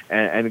guy,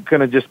 and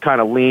gonna just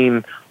kind of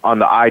lean on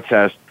the eye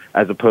test,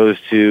 as opposed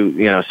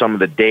to, some of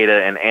the data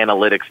and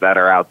analytics that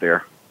are out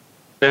there.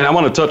 And I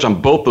want to touch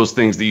on both those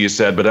things that you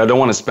said, but I don't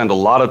want to spend a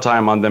lot of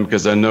time on them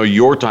because I know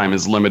your time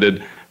is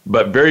limited.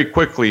 But very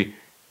quickly,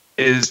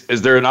 is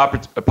there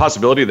a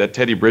possibility that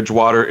Teddy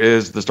Bridgewater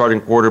is the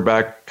starting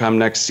quarterback come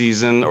next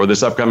season or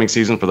this upcoming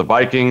season for the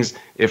Vikings?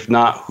 If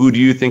not, who do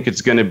you think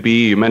it's going to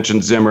be? You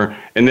mentioned Zimmer.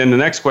 And then the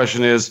next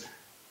question is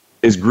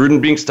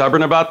Gruden being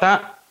stubborn about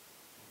that?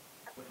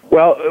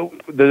 Well,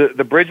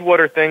 the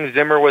Bridgewater thing,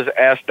 Zimmer was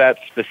asked that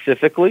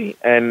specifically,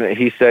 and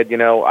he said,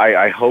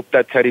 I hope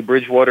that Teddy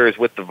Bridgewater is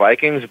with the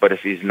Vikings, but if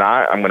he's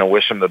not, I'm going to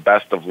wish him the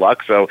best of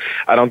luck. So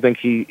I don't think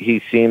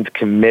he seemed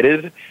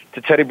committed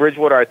to Teddy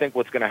Bridgewater. I think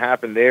what's going to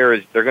happen there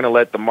is they're going to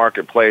let the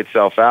market play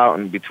itself out,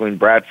 and between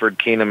Bradford,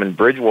 Keenum, and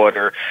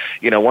Bridgewater,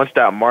 once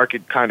that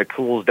market kind of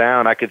cools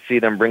down, I could see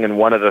them bringing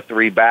one of the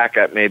three back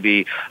at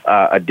maybe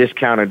a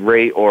discounted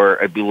rate or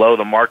a below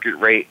the market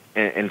rate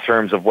in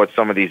terms of what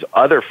some of these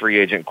other free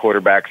agent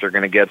quarterbacks are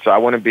going to get. So I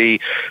wouldn't be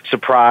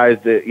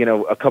surprised that,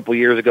 a couple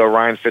years ago,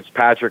 Ryan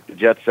Fitzpatrick, the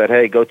Jets said,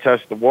 hey, go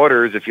test the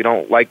waters. If you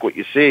don't like what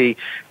you see,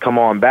 come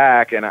on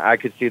back. And I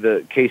could see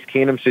the Case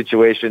Keenum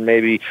situation,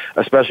 maybe,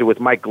 especially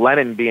with Mike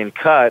Glennon being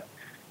cut,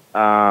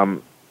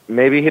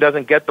 maybe he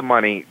doesn't get the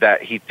money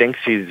that he thinks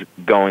he's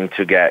going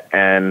to get.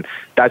 And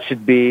that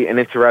should be an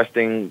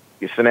interesting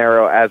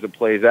scenario as it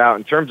plays out.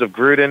 In terms of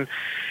Gruden,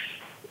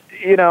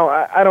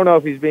 I don't know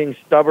if he's being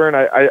stubborn.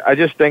 I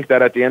just think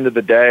that at the end of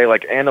the day,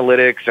 like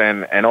analytics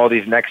and all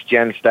these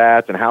next-gen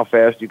stats and how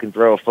fast you can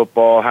throw a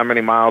football, how many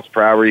miles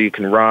per hour you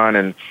can run,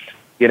 and,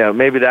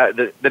 maybe that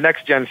the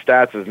next-gen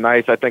stats is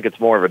nice. I think it's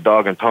more of a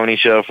dog and pony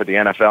show for the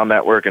NFL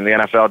Network and the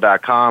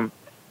NFL.com.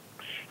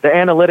 The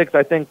analytics,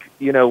 I think,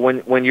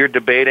 when you're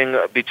debating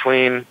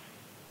between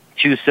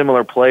two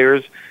similar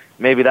players,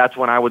 maybe that's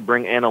when I would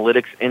bring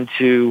analytics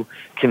into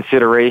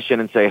consideration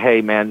and say,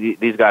 hey, man,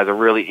 these guys are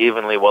really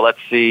evenly. Well, let's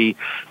see,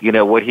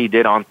 what he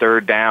did on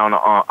third down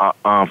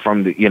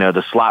from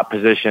the slot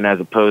position as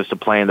opposed to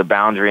playing the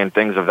boundary and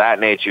things of that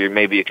nature.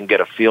 Maybe you can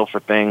get a feel for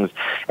things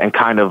and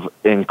kind of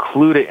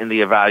include it in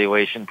the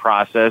evaluation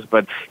process.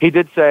 But he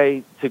did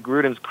say, to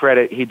Gruden's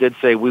credit, he did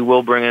say we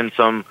will bring in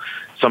some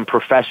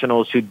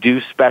professionals who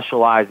do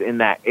specialize in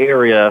that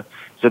area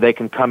so they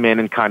can come in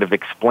and kind of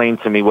explain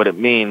to me what it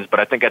means. But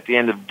I think at the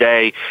end of the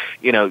day,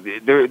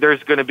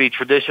 there's going to be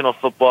traditional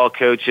football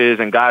coaches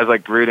and guys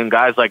like Gruden,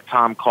 guys like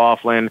Tom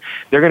Coughlin.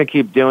 They're going to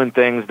keep doing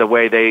things the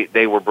way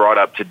they were brought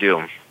up to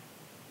do.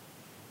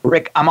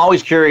 Rick, I'm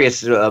always curious,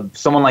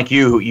 someone like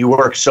you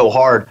work so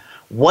hard.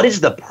 What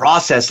is the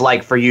process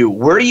like for you?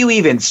 Where do you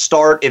even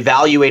start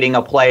evaluating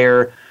a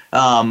player?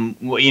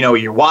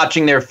 You're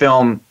watching their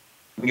film,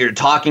 you're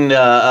talking to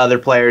other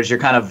players, you're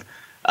kind of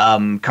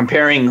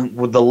comparing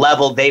with the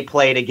level they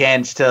played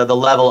against to the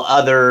level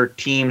other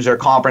teams or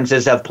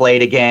conferences have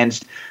played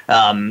against.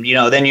 Then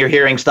you're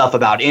hearing stuff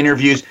about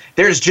interviews.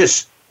 There's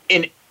just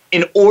an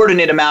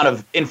inordinate amount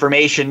of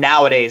information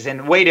nowadays,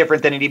 and way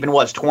different than it even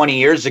was 20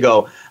 years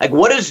ago. Like,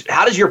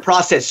 how does your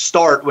process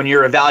start when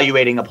you're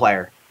evaluating a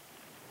player?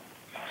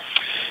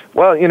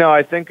 Well,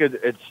 I think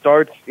it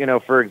starts,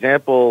 for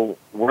example,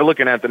 we're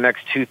looking at the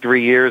next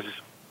 2-3 years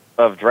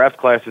of draft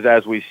classes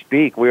as we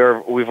speak. We've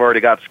already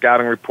got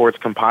scouting reports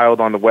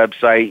compiled on the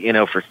website,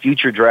 for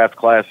future draft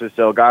classes.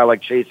 So a guy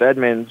like Chase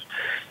Edmonds,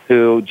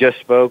 who just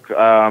spoke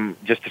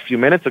just a few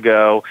minutes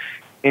ago,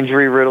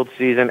 injury-riddled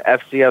season,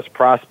 FCS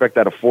prospect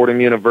at a Fordham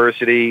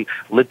University,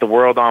 lit the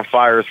world on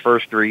fire his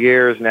first 3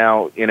 years.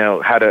 Now,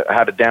 had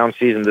a down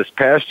season this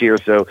past year.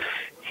 So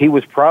he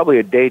was probably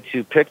a day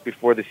 2 pick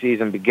before the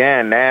season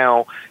began.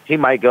 Now he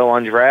might go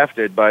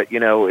undrafted, but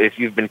if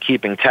you've been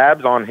keeping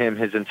tabs on him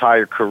his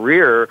entire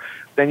career,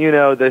 then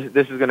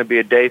this is going to be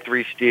a day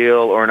 3 steal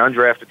or an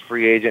undrafted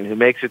free agent who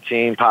makes a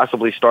team,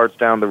 possibly starts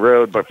down the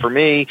road. But for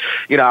me,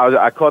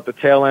 I caught the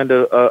tail end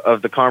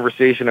of the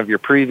conversation of your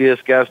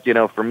previous guest.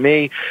 For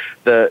me,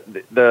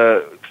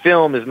 the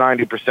film is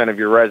 90% of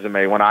your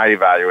resume when I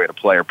evaluate a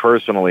player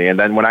personally. And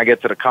then when I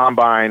get to the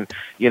combine,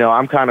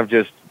 I'm kind of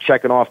just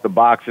checking off the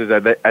boxes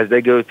as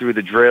they go through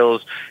the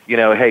drills.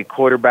 Hey,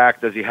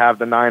 quarterback, does he have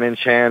the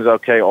 9-inch hands?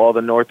 Okay, all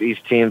the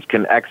Northeast teams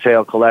can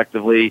exhale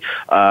collectively.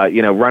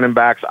 Running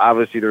backs,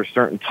 obviously there's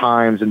certain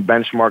times and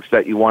benchmarks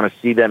that you want to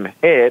see them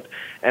hit.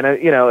 And,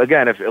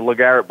 again, if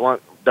LeGarrette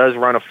Blount does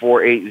run a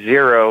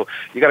 4.80,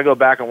 you got to go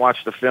back and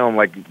watch the film.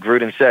 Like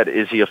Gruden said,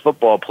 is he a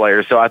football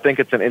player? So I think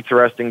it's an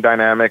interesting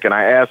dynamic. And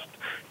I asked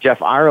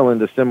Jeff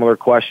Ireland a similar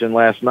question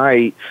last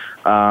night.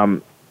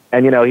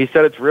 And, he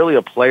said it's really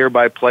a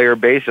player-by-player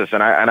basis,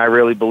 and I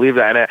really believe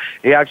that. And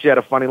he actually had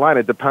a funny line.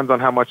 It depends on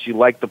how much you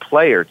like the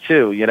player,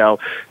 too,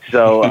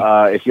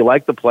 So if you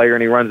like the player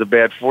and he runs a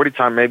bad 40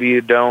 time, maybe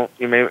you don't.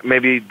 You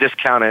maybe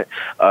discount it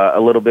a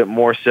little bit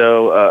more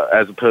so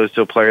as opposed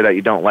to a player that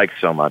you don't like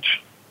so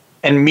much.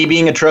 And me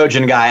being a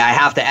Trojan guy, I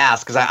have to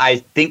ask, because I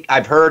think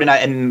I've heard,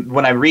 and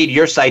when I read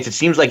your sites, it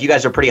seems like you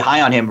guys are pretty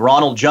high on him.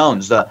 Ronald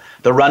Jones, the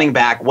running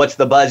back, what's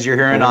the buzz you're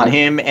hearing on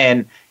him,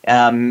 and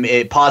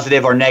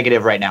positive or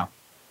negative right now?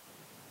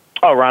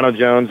 Oh, Ronald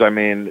Jones, I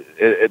mean,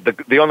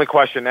 the only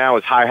question now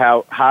is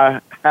how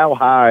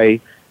high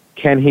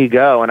can he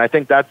go? And I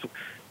think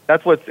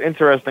that's what's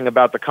interesting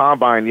about the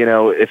combine.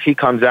 If he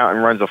comes out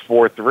and runs a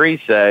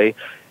 4.3, say,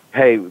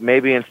 hey,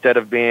 maybe instead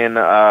of being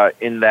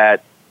in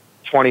that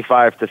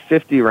 25 to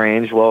 50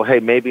 range, well,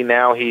 hey, maybe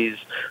now he's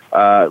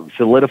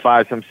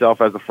solidifies himself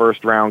as a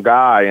first-round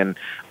guy. And,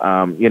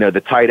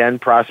 the tight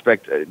end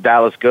prospect,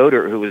 Dallas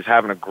Goedert, who was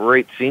having a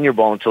great Senior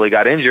Bowl until he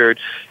got injured,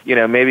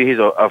 maybe he's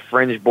a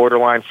fringe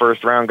borderline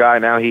first-round guy.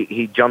 Now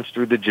he jumps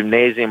through the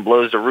gymnasium,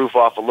 blows the roof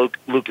off of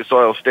Lucas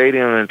Oil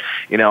Stadium,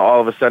 and,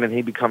 all of a sudden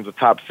he becomes a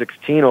top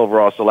 16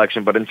 overall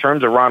selection. But in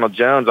terms of Ronald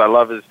Jones, I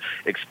love his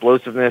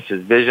explosiveness,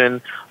 his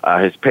vision,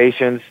 his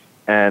patience,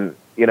 and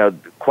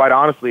quite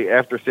honestly,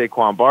 after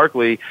Saquon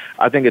Barkley,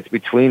 I think it's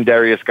between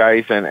Darius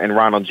Geis and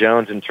Ronald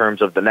Jones in terms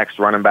of the next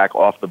running back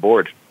off the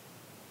board.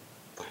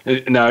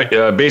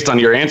 Now, based on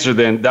your answer,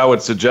 then that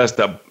would suggest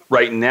that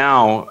right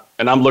now,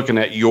 and I'm looking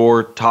at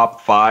your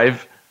top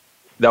 5,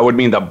 that would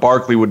mean that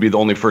Barkley would be the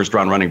only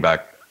first-round running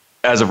back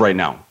as of right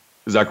now.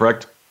 Is that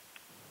correct?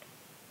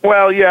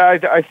 Well, yeah,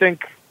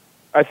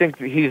 I think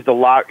he's the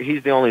lock.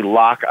 He's the only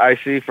lock I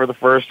see for the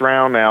first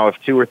round. Now, if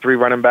 2 or 3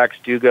 running backs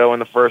do go in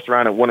the first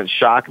round, it wouldn't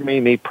shock me.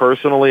 Me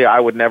personally, I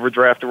would never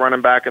draft a running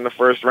back in the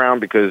first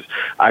round because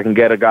I can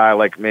get a guy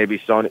like maybe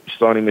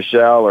Sony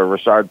Michel or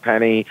Rashard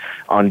Penny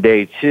on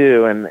day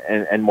 2,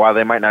 and while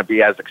they might not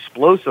be as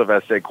explosive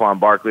as Saquon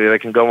Barkley, they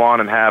can go on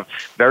and have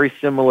very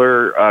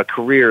similar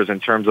careers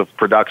in terms of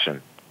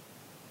production.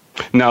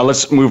 Now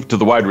let's move to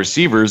the wide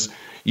receivers.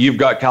 You've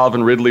got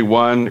Calvin Ridley,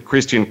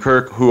 Christian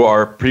Kirk, who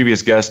our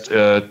previous guest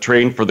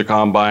trained for the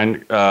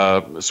Combine.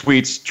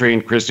 Sweets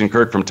trained Christian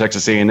Kirk from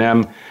Texas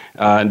A&M.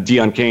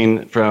 Deion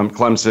Kane from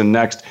Clemson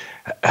next.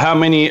 How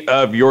many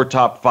of your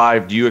top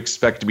 5 do you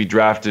expect to be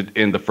drafted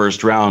in the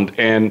first round?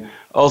 And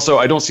Also,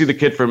 I don't see the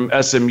kid from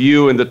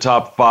SMU in the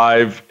top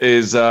 5.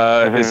 Is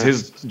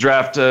his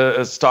draft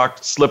stock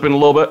slipping a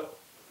little bit?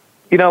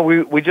 You know,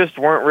 we just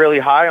weren't really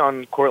high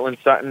on Cortland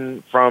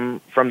Sutton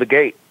from the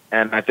gate,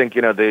 and I think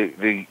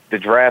the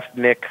draft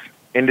Nick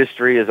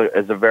industry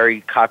is a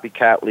very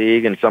copycat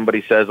league, and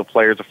somebody says a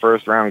player's a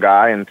first round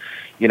guy, and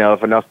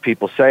if enough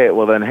people say it,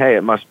 well then hey,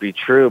 it must be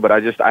true. But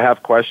I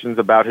have questions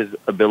about his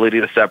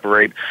ability to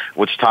separate,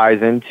 which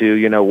ties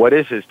into what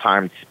is his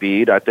timed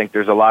speed. I think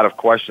there's a lot of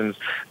questions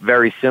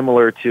very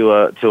similar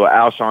to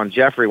Alshon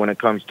Jeffrey when it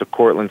comes to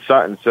Cortland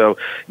Sutton. So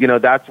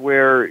that's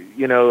where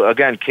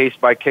again, case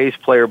by case,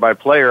 player by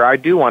player, I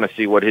do want to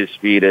see what his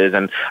speed is,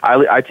 and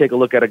I take a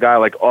look at a guy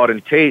like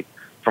Auden Tate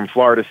from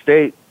Florida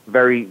State.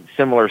 Very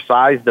similar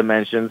size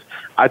dimensions.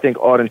 I think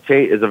Auden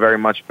Tate is a very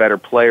much better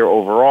player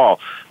overall.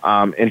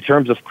 In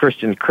terms of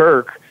Christian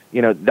Kirk,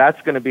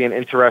 that's going to be an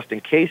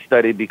interesting case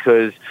study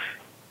because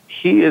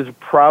he is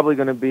probably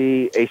going to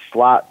be a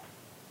slot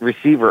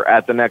receiver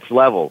at the next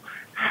level.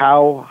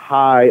 How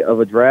high of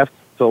a draft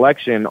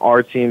selection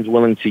are teams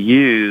willing to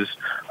use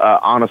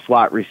on a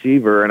slot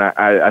receiver? And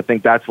I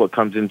think that's what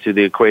comes into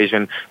the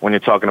equation when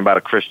you're talking about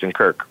a Christian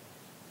Kirk.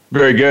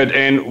 Very good.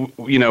 And,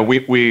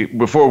 we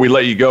before we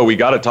let you go, we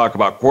got to talk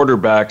about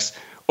quarterbacks.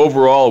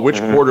 Overall, which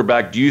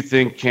quarterback do you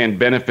think can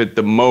benefit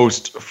the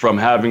most from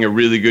having a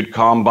really good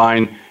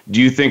combine? Do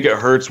you think it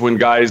hurts when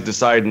guys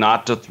decide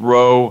not to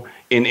throw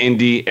in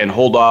Indy and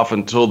hold off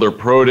until their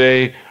pro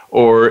day?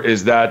 Or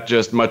is that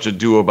just much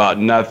ado about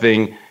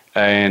nothing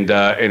and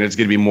it's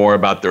going to be more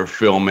about their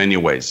film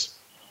anyways?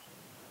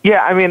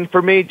 Yeah, I mean,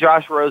 for me,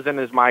 Josh Rosen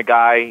is my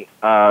guy,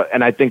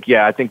 and I think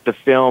the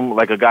film,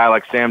 like a guy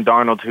like Sam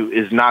Darnold, who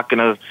is not going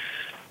to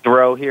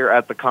throw here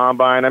at the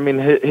combine. I mean,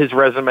 his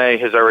resume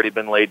has already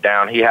been laid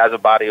down. He has a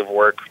body of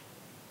work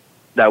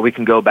that we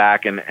can go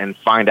back and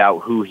find out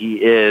who he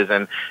is.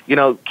 And,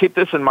 keep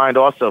this in mind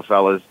also,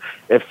 fellas.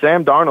 If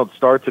Sam Darnold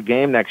starts a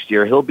game next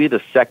year, he'll be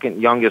the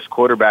second youngest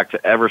quarterback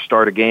to ever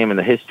start a game in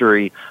the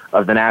history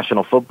of the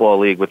National Football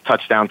League, with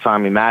touchdown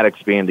Tommy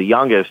Maddox being the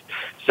youngest.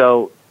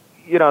 So,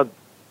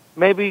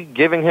 maybe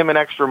giving him an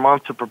extra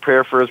month to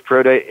prepare for his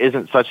pro day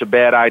isn't such a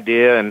bad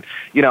idea. And,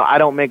 I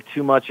don't make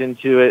too much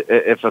into it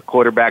if a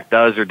quarterback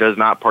does or does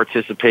not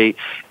participate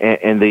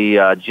in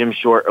the Jim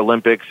Short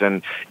Olympics.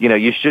 And,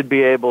 you should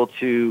be able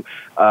to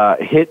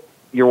hit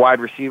your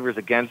wide receivers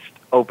against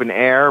open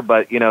air,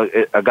 but,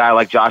 a guy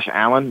like Josh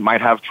Allen might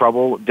have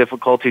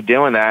difficulty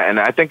doing that. And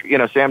I think,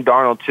 Sam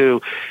Darnold,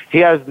 too, he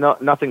has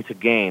nothing to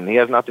gain. He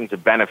has nothing to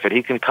benefit.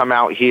 He can come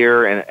out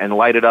here and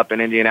light it up in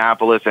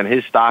Indianapolis, and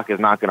his stock is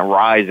not going to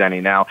rise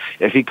any. Now,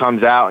 if he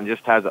comes out and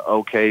just has an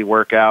okay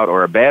workout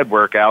or a bad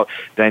workout,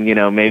 then,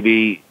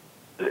 maybe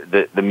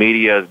the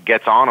media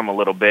gets on him a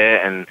little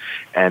bit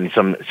and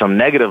some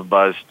negative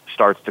buzz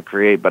starts to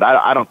create. But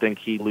I don't think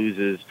he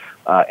loses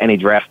any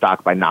draft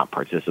stock by not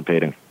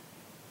participating.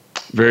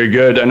 Very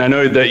good. And I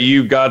know that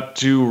you got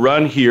to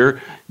run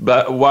here,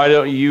 but why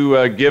don't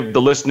you give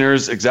the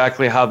listeners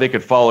exactly how they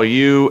could follow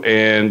you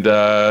and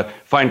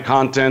find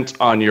content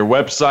on your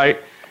website?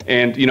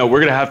 And, we're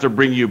going to have to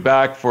bring you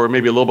back for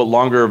maybe a little bit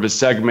longer of a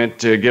segment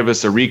to give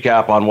us a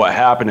recap on what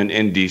happened in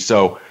Indy.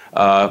 So,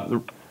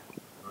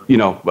 we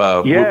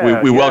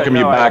welcome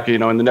you back, in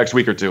the next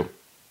week or two.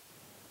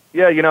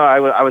 Yeah,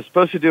 I was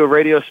supposed to do a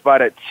radio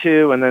spot at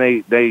 2, and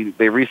then they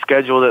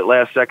rescheduled it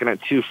last second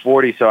at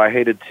 2:40. So I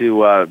hated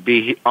to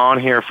be on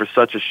here for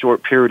such a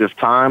short period of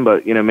time.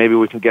 But maybe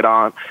we can get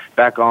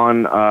back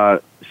on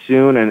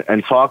soon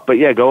and talk. But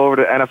yeah, go over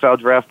to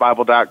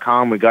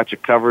NFLDraftBible.com. We got you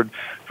covered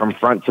from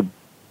front to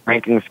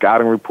rankings,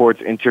 scouting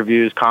reports,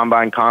 interviews,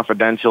 Combine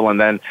Confidential,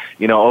 and then,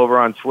 over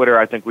on Twitter,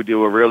 I think we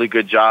do a really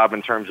good job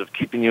in terms of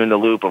keeping you in the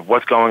loop of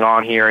what's going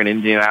on here in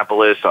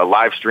Indianapolis,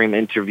 live stream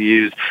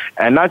interviews,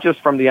 and not just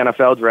from the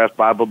NFL Draft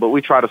Bible, but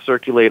we try to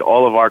circulate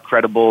all of our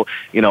credible,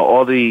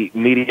 all the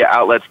media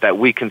outlets that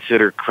we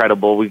consider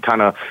credible. We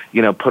kind of,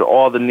 put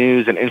all the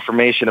news and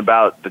information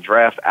about the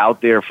draft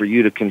out there for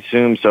you to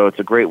consume, so it's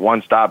a great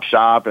one-stop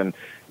shop, and,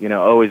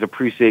 always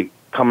appreciate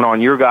coming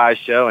on your guys'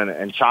 show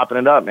and chopping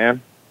it up,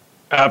 man.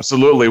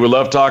 Absolutely. We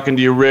love talking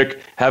to you,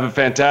 Rick. Have a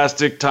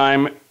fantastic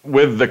time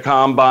with the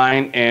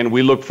Combine, and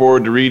we look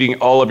forward to reading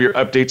all of your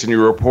updates and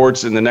your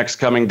reports in the next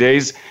coming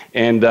days.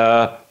 And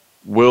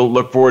we'll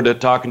look forward to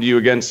talking to you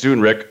again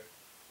soon, Rick.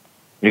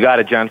 You got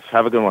it, gents.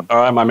 Have a good one. All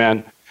right, my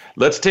man.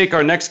 Let's take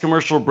our next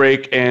commercial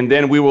break, and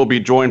then we will be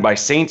joined by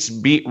Saints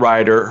beat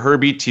writer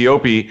Herbie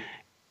Teope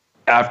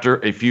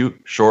after a few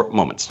short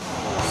moments.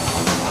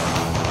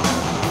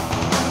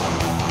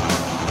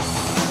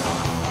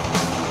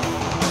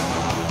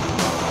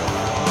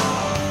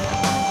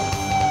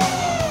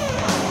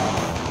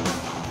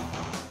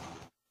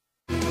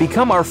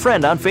 Become our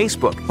friend on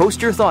Facebook.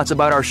 Post your thoughts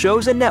about our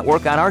shows and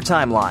network on our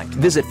timeline.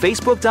 Visit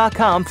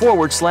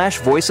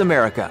Facebook.com/Voice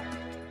America.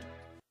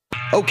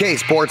 Okay,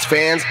 sports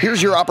fans,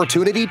 here's your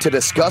opportunity to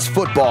discuss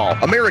football,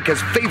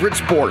 America's favorite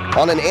sport.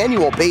 On an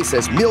annual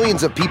basis,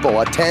 millions of people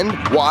attend,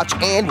 watch,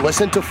 and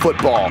listen to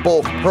football,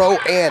 both pro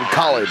and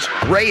college.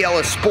 Ray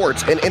Ellis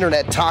Sports, an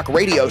internet talk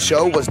radio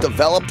show, was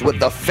developed with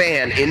the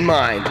fan in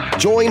mind.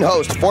 Join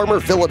host, former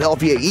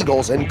Philadelphia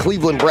Eagles and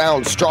Cleveland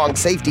Browns strong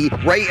safety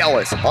Ray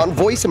Ellis on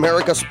Voice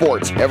America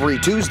Sports every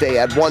Tuesday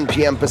at 1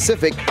 p.m.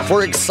 Pacific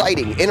for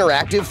exciting,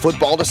 interactive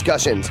football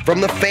discussions from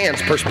the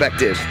fans'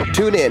 perspective.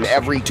 Tune in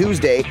every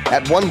Tuesday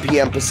at 1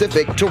 p.m.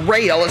 Pacific to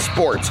Ray Ellis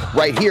Sports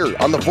right here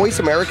on the Voice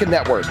America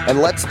Network, and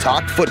let's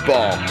talk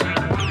football.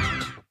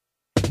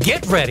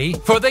 Get ready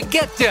for the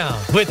Get Down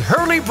with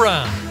Hurley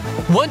Brown.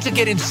 Want to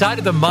get inside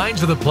of the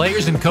minds of the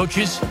players and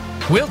coaches?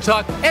 We'll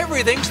talk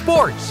everything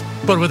sports,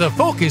 but with a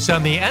focus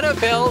on the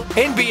NFL,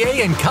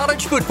 NBA, and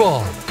college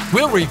football.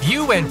 We'll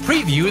review and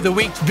preview the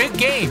week's big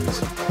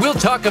games. We'll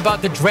talk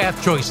about the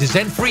draft choices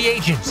and free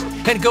agents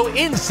and go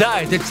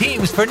inside the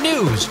teams for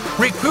news,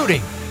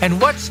 recruiting,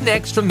 and what's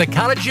next from the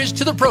colleges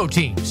to the pro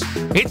teams.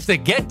 It's the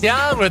Get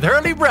Down with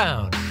Hurley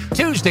Brown.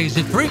 Tuesdays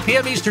at 3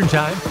 p.m. Eastern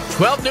Time,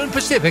 12 noon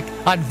Pacific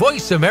on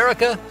Voice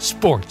America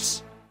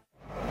Sports.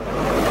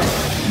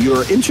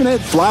 Your internet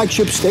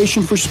flagship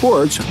station for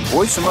sports,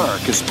 Voice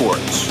America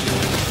Sports.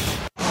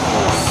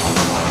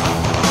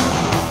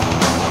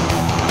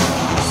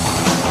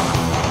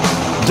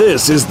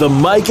 This is the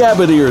Mike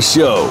Abadir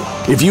Show.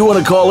 If you want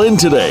to call in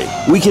today,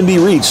 we can be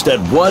reached at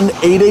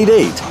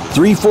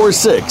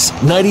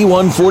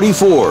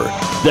 1-888-346-9144.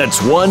 That's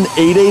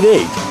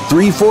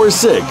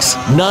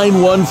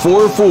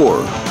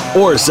 1-888-346-9144.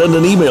 Or send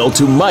an email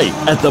to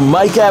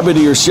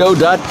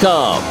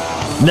mike@themikeabadirshow.com.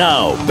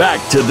 Now,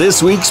 back to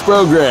this week's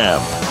program.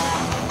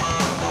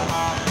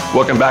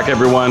 Welcome back,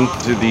 everyone,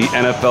 to the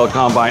NFL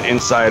Combine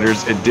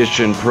Insiders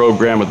Edition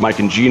program with Mike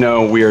and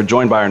Gino. We are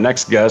joined by our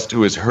next guest,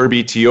 who is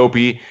Herbie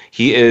Teope.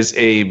 He is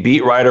a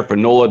beat writer for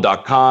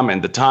NOLA.com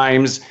and the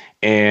Times,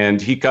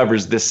 and he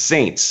covers the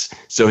Saints.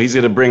 So he's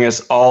going to bring us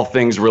all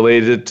things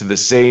related to the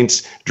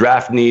Saints,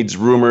 draft needs,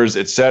 rumors,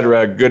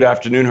 etc. Good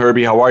afternoon,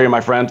 Herbie. How are you, my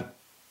friend?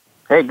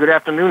 Hey, good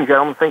afternoon,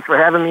 gentlemen. Thanks for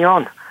having me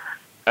on.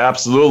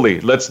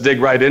 Absolutely. Let's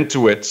dig right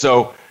into it.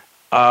 So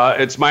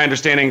it's my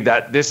understanding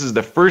that this is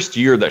the first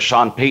year that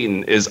Sean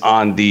Payton is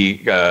on the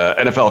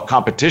NFL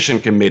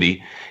competition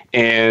committee,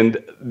 and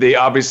they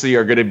obviously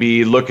are going to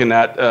be looking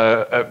at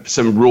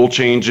some rule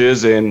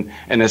changes and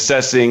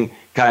assessing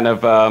kind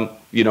of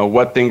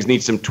what things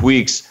need some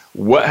tweaks.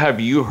 What have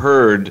you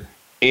heard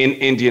in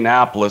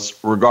Indianapolis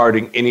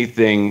regarding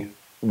anything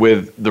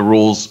with the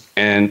rules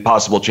and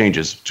possible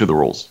changes to the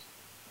rules?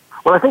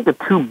 Well, I think the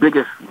two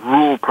biggest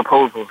rule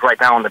proposals right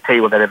now on the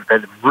table that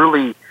have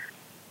really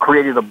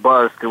created a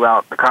buzz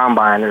throughout the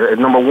Combine.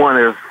 Number one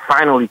is,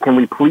 finally, can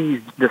we please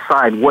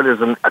decide what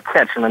is a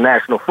catch in the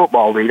National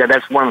Football League?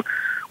 That's one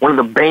of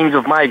the banes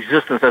of my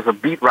existence as a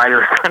beat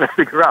writer, trying to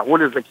figure out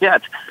what is a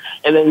catch.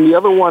 And then the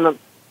other one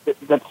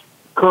that's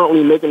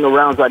currently making the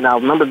rounds right now,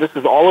 remember, this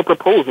is all a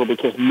proposal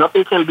because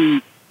nothing can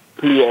be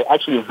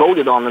actually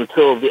voted on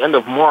until the end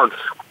of March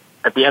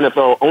at the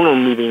NFL owner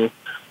meeting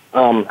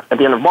at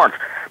the end of March.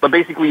 But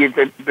basically,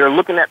 they're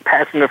looking at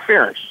pass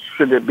interference.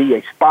 Should it be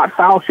a spot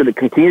foul? Should it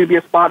continue to be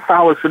a spot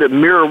foul? Or should it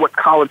mirror what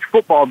college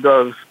football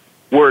does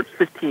where it's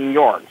 15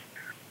 yards?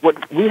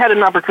 We had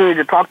an opportunity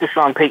to talk to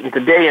Sean Payton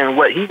today, and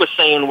what he was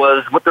saying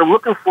was what they're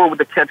looking for with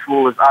the catch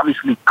rule is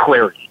obviously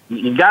clarity.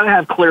 You got to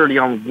have clarity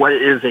on what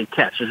is a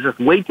catch. There's just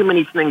way too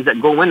many things that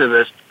go into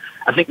this.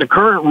 I think the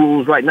current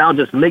rules right now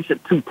just makes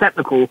it too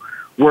technical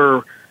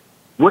where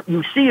what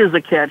you see is a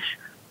catch,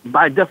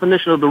 by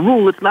definition of the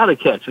rule, it's not a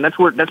catch. And that's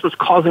what's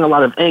causing a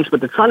lot of angst, but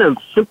they're trying to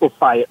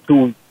simplify it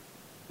to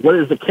what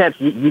is the catch?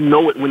 You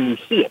know it when you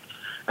see it.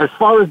 As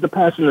far as the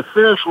pass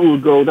interference rule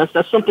go, that's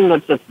something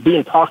that's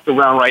being tossed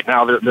around right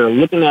now. They're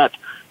looking at,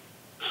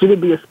 should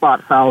it be a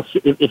spot foul?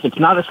 If it's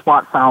not a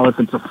spot foul, if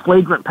it's a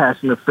flagrant pass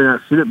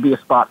interference, should it be a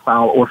spot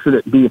foul or should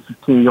it be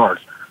 15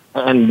 yards?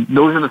 And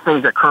those are the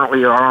things that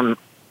currently are on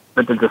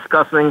that they're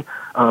discussing.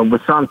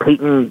 With Sean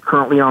Payton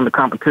currently on the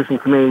competition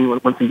committee,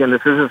 once again,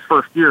 this is his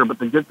first year, but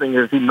the good thing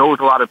is he knows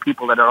a lot of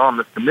people that are on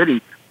this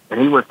committee,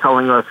 and he was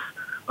telling us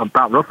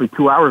about roughly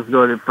 2 hours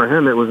ago that for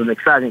him it was an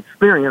exciting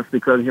experience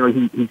because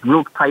he's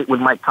real tight with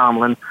Mike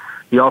Tomlin.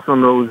 He also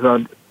knows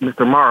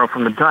Mr. Morrow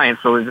from the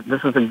Giants, so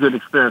this is a good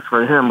experience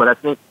for him. But I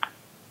think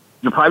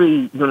you're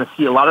probably going to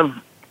see a lot of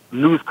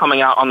news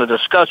coming out on the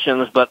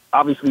discussions, but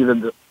obviously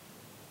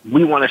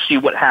we want to see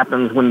what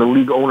happens when the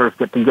league owners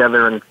get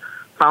together and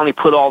finally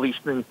put all these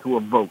things to a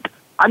vote.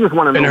 I just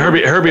want to know. And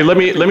Herbie, let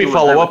me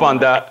follow up on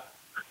that.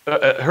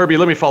 Herbie,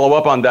 let me follow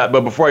up on that.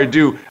 But before I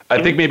do,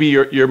 I think maybe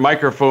your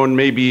microphone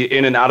may be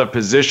in and out of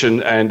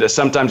position, and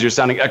sometimes you're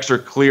sounding extra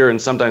clear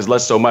and sometimes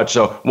less so much.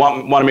 So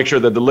want to make sure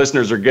that the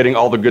listeners are getting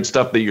all the good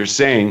stuff that you're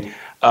saying.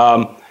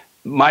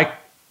 My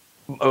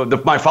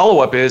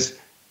follow-up is,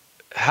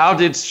 how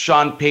did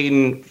Sean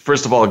Payton,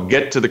 first of all,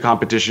 get to the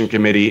competition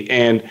committee?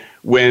 And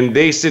when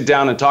they sit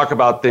down and talk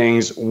about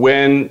things,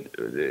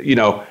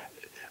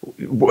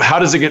 how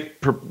does it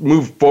get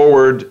moved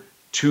forward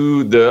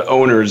to the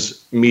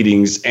owners'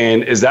 meetings,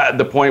 and is that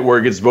the point where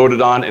it gets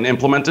voted on and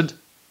implemented?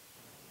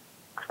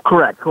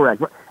 Correct.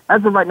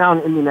 As of right now in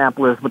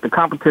Indianapolis, what the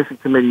competition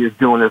committee is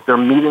doing is they're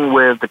meeting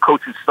with the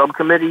coaches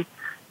subcommittee,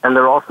 and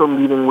they're also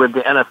meeting with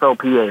the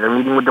NFLPA. They're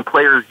meeting with the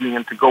players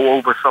union to go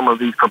over some of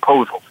these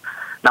proposals.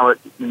 Now,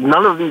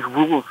 none of these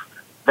rules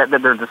that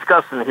they're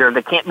discussing here,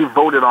 they can't be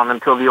voted on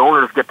until the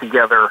owners get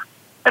together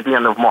at the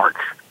end of March.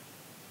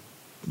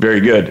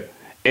 Very good.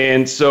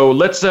 And so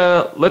let's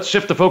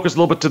shift the focus a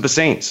little bit to the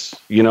Saints.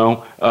 And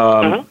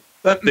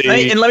let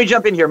me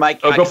jump in here,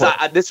 Mike. Go for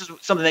it. This is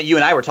something that you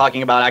and I were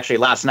talking about actually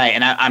last night,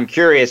 and I'm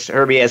curious,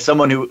 Herbie, as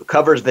someone who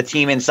covers the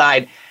team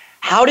inside,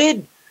 how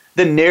did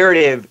the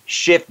narrative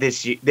shift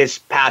this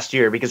past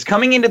year? Because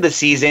coming into the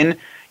season,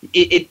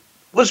 it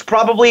was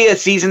probably a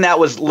season that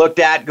was looked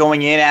at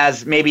going in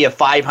as maybe a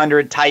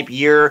 500 type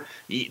year.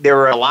 There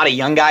were a lot of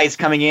young guys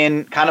coming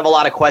in, kind of a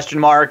lot of question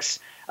marks.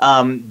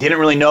 Didn't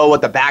really know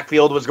what the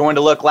backfield was going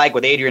to look like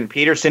with Adrian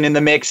Peterson in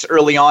the mix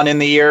early on in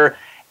the year.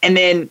 And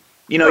then,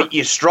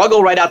 you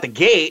struggle right out the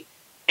gate,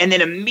 and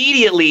then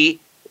immediately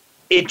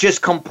it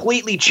just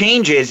completely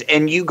changes,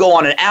 and you go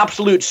on an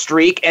absolute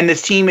streak, and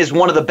this team is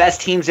one of the best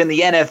teams in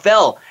the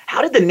NFL.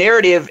 How did the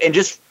narrative and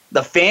just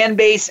the fan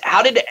base,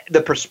 how did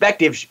the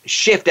perspective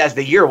shift as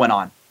the year went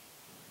on?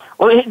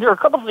 Well, there are a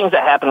couple of things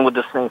that happened with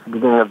the Saints at the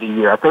beginning of the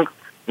year. I think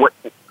what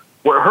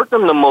hurt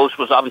them the most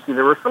was obviously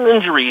there were some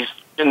injuries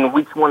in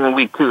weeks 1 and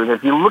week 2. And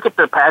if you look at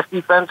their pass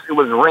defense, it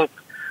was ranked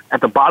at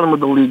the bottom of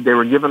the league. They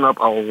were giving up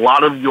a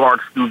lot of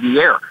yards through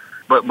the air.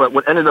 But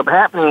what ended up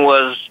happening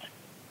was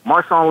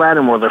Marshawn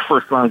Lattimore, their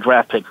first-round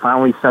draft pick,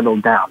 finally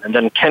settled down. And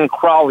then Ken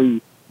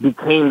Crawley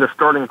became the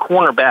starting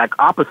cornerback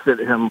opposite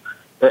him.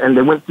 And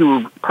they went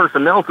through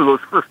personnel through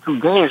those first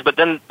 2 games. But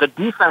then the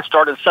defense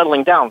started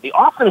settling down. The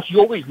offense, you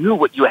always knew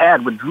what you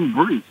had with Drew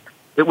Brees.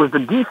 It was the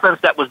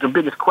defense that was the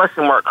biggest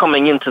question mark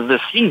coming into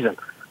this season.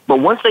 But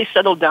once they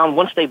settled down,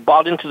 once they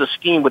bought into the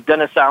scheme with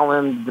Dennis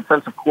Allen, the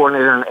defensive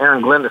coordinator, and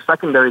Aaron Glenn, the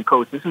secondary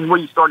coach, this is where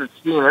you started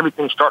seeing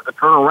everything start to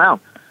turn around.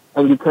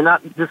 And you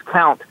cannot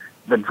discount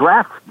the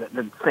draft that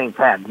the Saints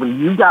had. When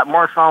you got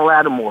Marshawn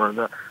Lattimore,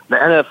 the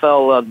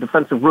NFL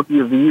Defensive Rookie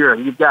of the Year,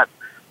 and you've got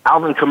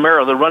Alvin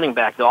Kamara, the running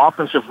back, the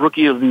Offensive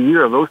Rookie of the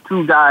Year, those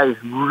 2 guys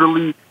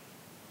really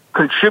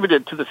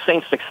contributed to the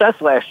Saints'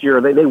 success last year.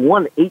 They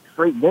won 8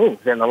 straight games,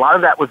 and a lot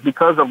of that was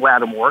because of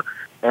Lattimore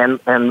and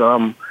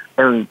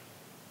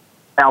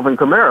Alvin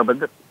Kamara.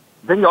 But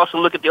then you also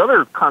look at the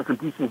other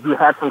contributions you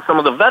had from some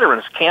of the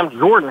veterans. Cam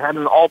Jordan had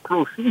an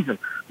all-pro season.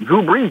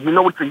 Drew Brees, you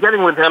know what you're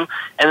getting with him.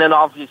 And then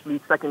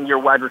obviously second-year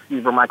wide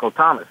receiver Michael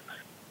Thomas.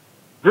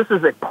 This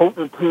is a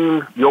potent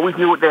team. You always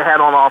knew what they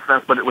had on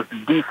offense, but it was the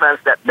defense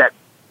that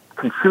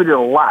contributed a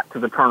lot to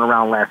the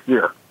turnaround last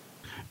year.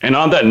 And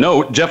on that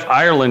note, Jeff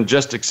Ireland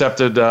just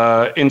accepted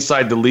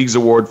Inside the League's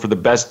award for the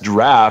best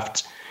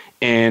draft,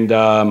 and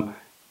I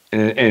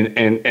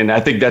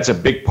think that's a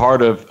big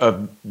part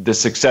of the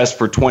success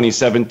for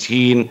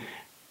 2017.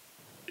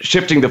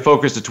 Shifting the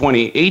focus to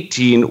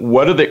 2018,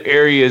 what are the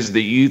areas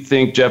that you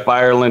think Jeff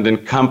Ireland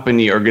and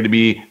company are going to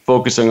be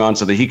focusing on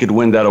so that he could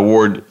win that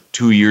award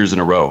 2 years in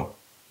a row?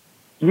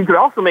 You could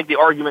also make the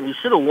argument he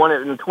should have won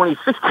it in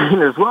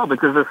 2016 as well,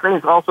 because the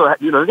Saints also,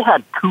 they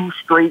had 2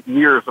 straight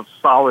years of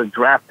solid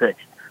draft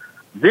picks.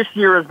 This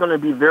year is going to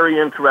be very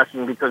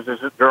interesting because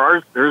there's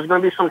going to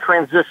be some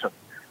transition.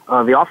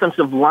 The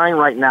offensive line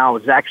right now,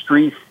 Zach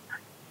Streif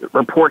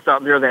reports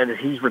out there that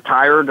he's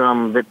retired.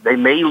 That they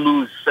may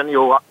lose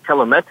Senio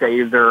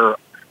Kelemete, their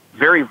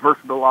very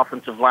versatile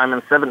offensive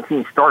lineman,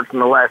 17 starts in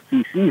the last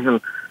 2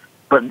 seasons.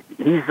 But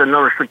he's an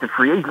unrestricted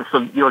free agent, so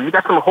you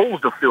got some holes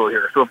to fill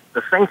here. So if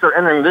the Saints are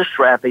entering this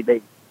draft,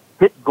 they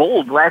hit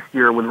gold last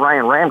year with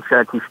Ryan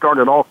Ramczyk, who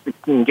started all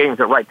 16 games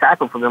at right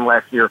tackle for them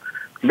last year.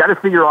 You got to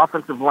figure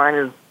offensive line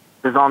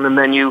is on the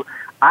menu.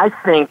 I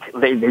think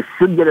they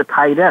should get a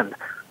tight end.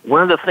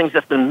 One of the things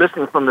that's been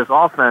missing from this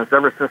offense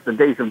ever since the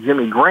days of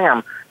Jimmy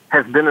Graham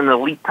has been an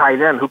elite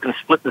tight end who can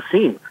split the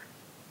seam.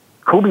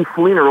 Kobe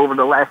Fleener over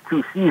the last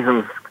 2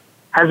 seasons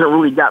hasn't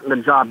really gotten the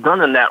job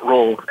done in that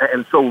role.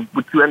 And so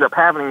what you end up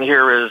having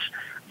here is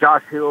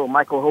Josh Hill,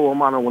 Michael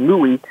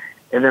Ho'omana-Wanui,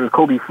 and then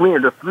Kobe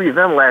Fleener, the 3 of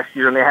them last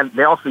year. And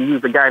they also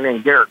used a guy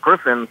named Garrett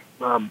Griffin,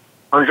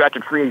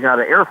 undrafted free agent out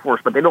of Air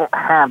Force, but they don't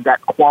have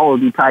that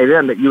quality tight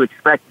end that you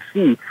expect to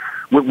see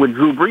with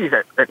Drew Brees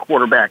at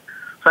quarterback.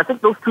 So I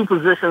think those 2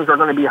 positions are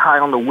going to be high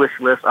on the wish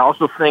list. I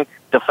also think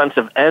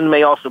defensive end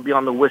may also be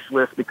on the wish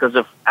list because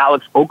of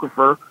Alex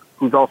Okafor,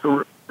 who's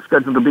also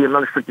scheduled to be an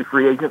unrestricted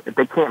free agent. If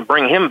they can't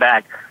bring him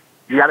back,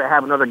 you got to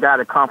have another guy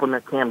to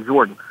complement Cam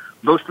Jordan.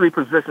 Those 3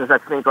 positions, I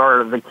think,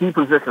 are the key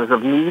positions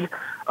of need.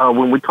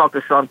 When we talked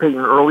to Sean Payton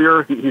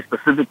earlier, he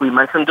specifically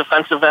mentioned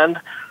defensive end.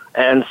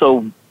 And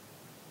so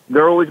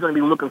they're always going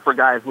to be looking for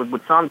guys.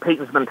 With Sean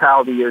Payton's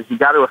mentality is you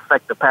got to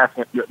affect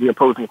the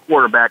opposing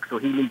quarterback, so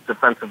he needs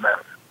defensive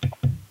ends.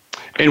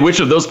 And which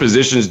of those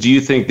positions do you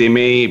think they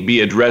may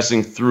be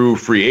addressing through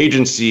free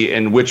agency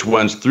and which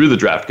ones through the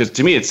draft? Because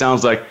to me, it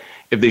sounds like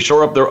if they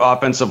shore up their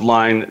offensive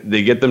line,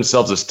 they get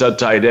themselves a stud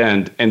tight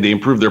end, and they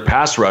improve their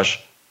pass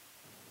rush,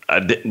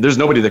 there's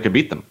nobody that could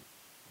beat them.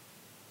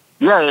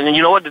 Yeah, and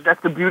you know what?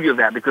 That's the beauty of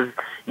that, because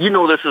you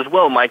know this as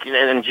well, Mike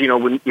and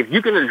Gino. If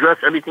you can address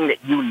everything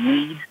that you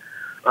need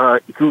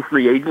through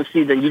free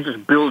agency, then you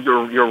just build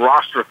your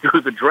roster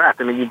through the draft.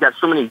 I mean, you've got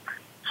so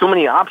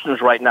many options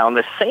right now, and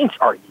the Saints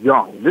are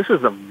young. This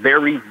is a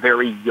very,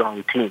 very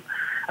young team.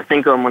 I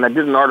think when I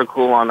did an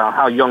article on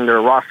how young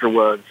their roster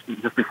was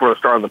just before the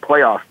start of the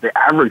playoffs, the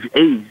average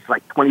age is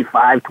like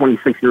 25,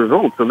 26 years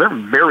old, so they're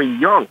very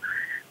young.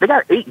 They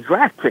got 8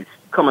 draft picks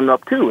coming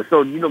up, too.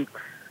 So, you know,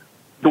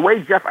 the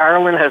way Jeff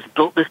Ireland has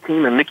built this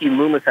team and Mickey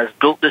Loomis has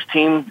built this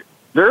team,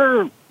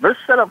 they're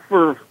set up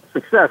for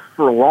success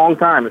for a long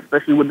time,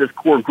 especially with this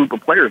core group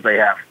of players they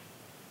have.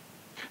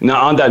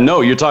 Now, on that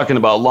note, you're talking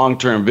about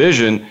long-term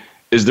vision.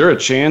 Is there a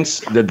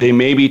chance that they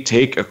maybe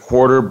take a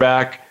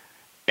quarterback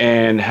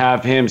and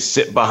have him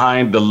sit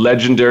behind the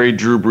legendary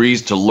Drew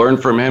Brees to learn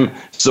from him,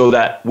 so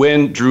that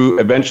when Drew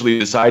eventually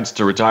decides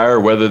to retire,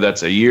 whether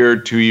that's a year,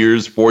 2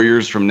 years, 4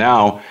 years from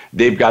now,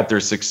 they've got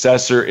their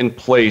successor in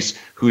place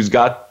who's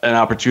got an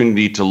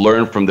opportunity to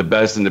learn from the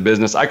best in the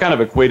business? I kind of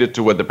equate it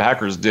to what the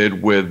Packers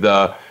did with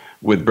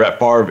Brett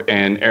Favre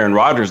and Aaron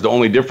Rodgers. The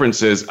only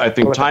difference is, I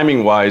think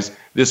timing-wise,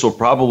 this will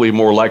probably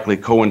more likely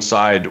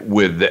coincide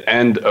with the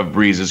end of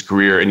Brees'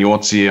 career, and you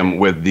won't see him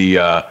with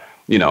the,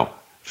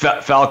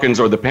 Falcons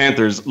or the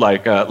Panthers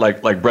like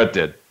Brett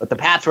did. What the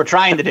Pats were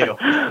trying to do.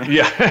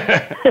 Yeah.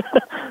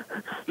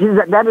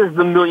 That is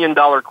the $1 million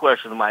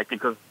question, Mike,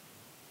 because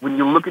when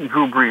you look at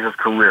Drew Brees'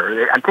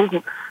 career, I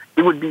think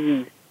it would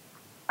be,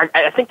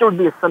 I think there would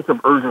be a sense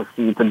of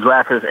urgency to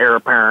draft his heir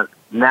apparent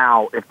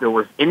now if there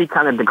was any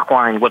kind of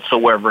decline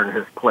whatsoever in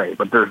his play,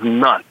 but there's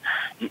none.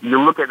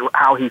 You look at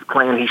how he's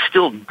playing, he's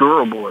still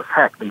durable as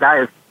heck. The guy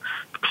has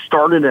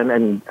started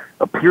and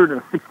appeared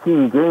in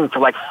 16 games for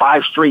like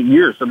 5 straight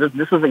years. So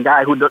this is a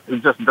guy who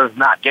just does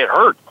not get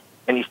hurt,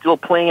 and he's still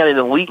playing at an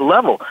elite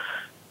level.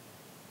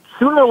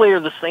 Sooner or later,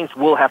 the Saints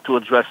will have to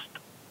address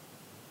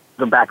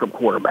the backup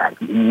quarterback.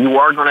 You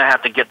are going to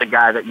have to get the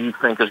guy that you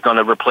think is going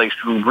to replace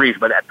Drew Brees,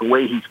 but at the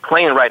way he's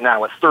playing right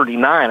now at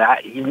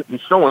 39,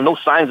 he's showing no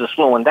signs of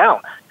slowing down.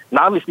 And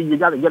obviously, you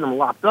got to get him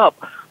locked up.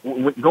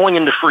 Going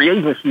into free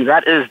agency,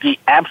 that is the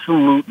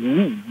absolute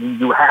need.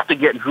 You have to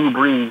get Drew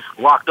Brees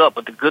locked up.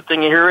 But the good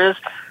thing here is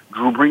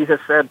Drew Brees has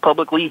said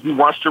publicly he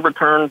wants to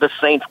return. The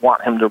Saints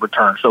want him to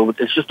return. So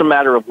it's just a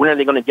matter of when are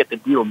they going to get the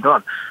deal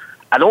done.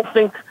 I don't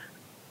think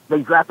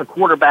they draft a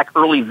quarterback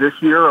early this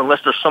year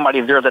unless there's somebody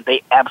there that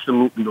they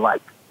absolutely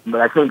like. But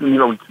I think,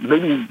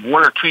 maybe 1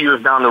 or 2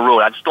 years down the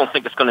road. I just don't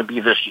think it's going to be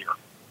this year.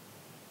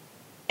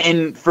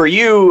 And for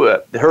you,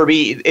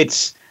 Herbie,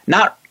 it's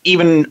not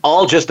even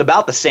all just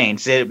about the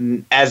Saints.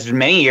 As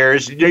many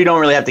years, you don't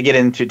really have to get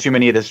into too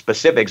many of the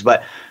specifics,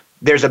 but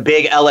there's a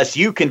big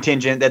LSU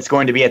contingent that's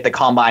going to be at the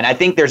Combine. I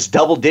think there's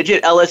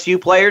double-digit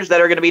LSU players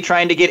that are going to be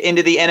trying to get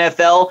into the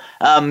NFL.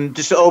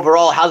 Just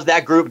overall, how's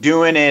that group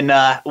doing, and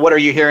what are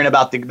you hearing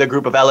about the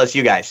group of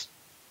LSU guys?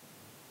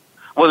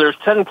 Well, there's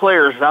 10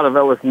 players out of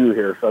LSU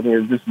here, so I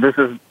mean,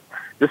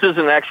 this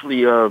isn't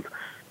actually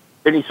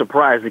any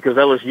surprise, because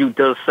LSU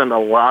does send a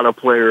lot of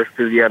players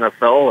to the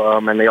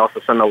NFL, and they also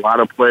send a lot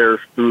of players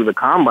through the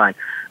Combine.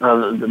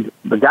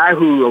 The guy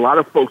who a lot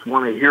of folks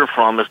want to hear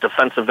from is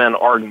defensive end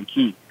Arden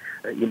Key.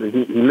 He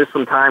missed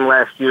some time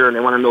last year, and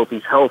they want to know if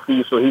he's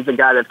healthy, so he's the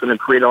guy that's going to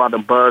create a lot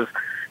of buzz,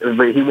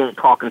 but he won't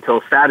talk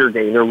until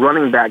Saturday. Their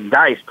running back,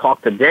 Dice,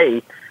 talked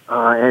today,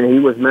 and he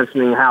was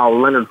mentioning how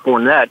Leonard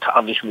Fournette,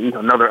 obviously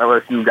another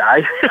LSU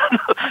guy,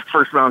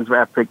 first-round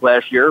draft pick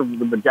last year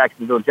with the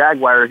Jacksonville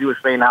Jaguars, he was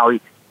saying how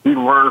he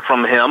learned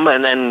from him,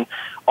 and then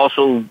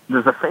also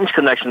there's a Saints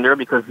connection there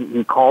because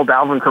he called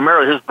Alvin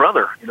Kamara his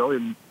brother.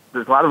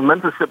 There's a lot of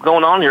mentorship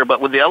going on here,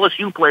 but with the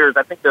LSU players,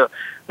 I think the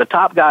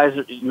top guys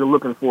you're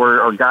looking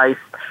for are Geis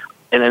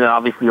and then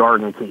obviously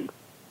Arden Key.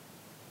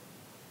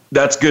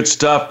 That's good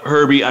stuff,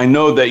 Herbie. I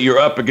know that you're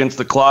up against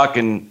the clock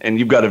and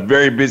you've got a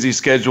very busy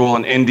schedule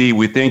in Indy.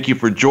 We thank you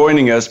for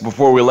joining us.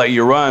 Before we let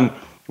you run,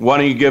 why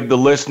don't you give the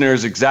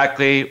listeners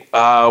exactly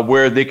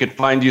where they can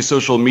find you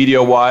social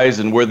media-wise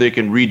and where they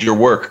can read your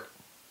work?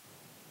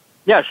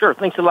 Yeah, sure.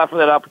 Thanks a lot for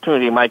that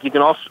opportunity, Mike. You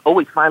can also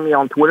always find me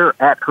on Twitter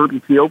at Herbie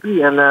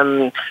Teope, and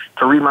then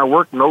to read my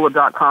work,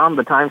 NOLA.com,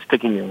 the Times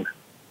Picayune.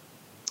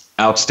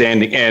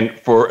 Outstanding. And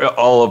for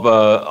all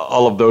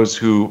of those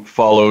who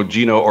follow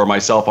Gino or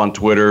myself on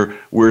Twitter,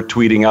 we're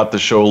tweeting out the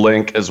show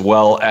link as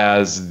well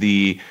as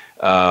the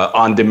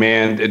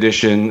on-demand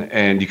edition,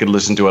 and you can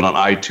listen to it on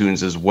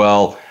iTunes as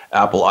well,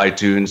 Apple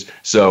iTunes.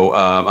 So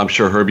I'm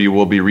sure Herbie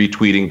will be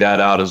retweeting that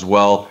out as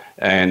well.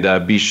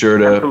 And be sure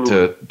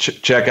to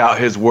check out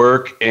his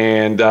work.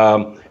 And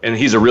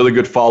he's a really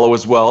good follow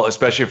as well,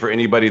 especially for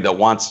anybody that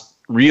wants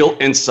real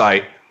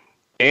insight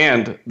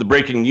and the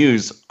breaking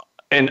news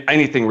and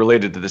anything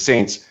related to the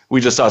Saints. We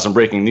just saw some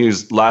breaking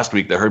news last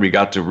week that Herbie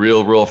got to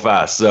real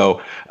fast.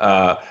 So,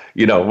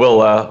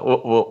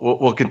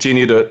 we'll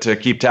continue to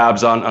keep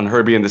tabs on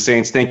Herbie and the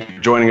Saints. Thank you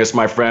for joining us,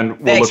 my friend.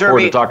 We'll look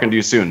forward to talking to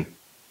you soon.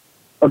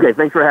 Okay,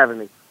 thanks for having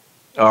me.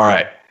 All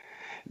right.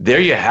 There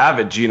you have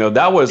it, Gino.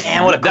 That was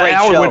what a great that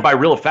hour show. went by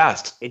real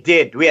fast. It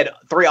did. We had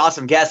 3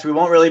 awesome guests. We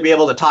won't really be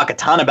able to talk a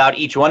ton about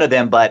each one of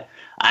them, but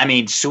I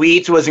mean,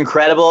 Sweets was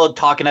incredible,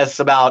 talking to us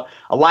about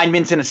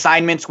alignments and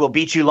assignments will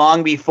beat you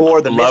long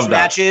before the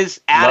mismatches.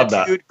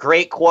 Attitude,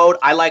 great quote.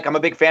 I'm a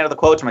big fan of the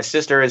quotes. My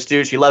sister is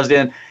too. She loves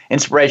the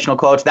inspirational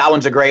quotes. That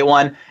one's a great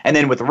one. And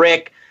then with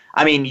Rick,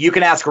 I mean, you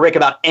can ask Rick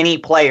about any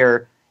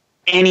player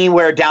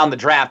anywhere down the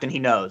draft and he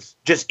knows.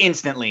 Just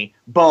instantly,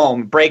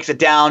 boom, breaks it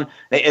down.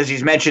 As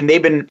he's mentioned,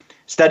 they've been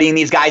studying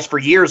these guys for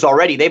years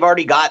already. They've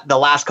already got the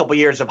last couple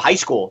years of high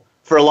school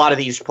for a lot of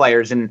these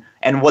players and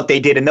what they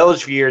did in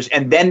those years,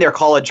 and then their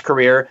college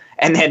career,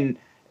 and then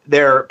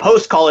their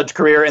post-college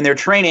career and their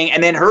training,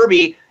 and then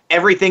Herbie,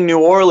 everything New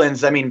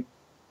Orleans. I mean,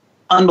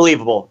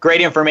 unbelievable.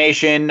 Great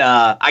information.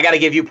 I got to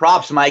give you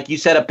props, Mike. You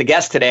set up the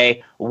guest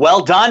today.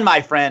 Well done,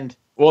 my friend.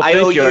 Well, I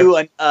owe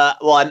you,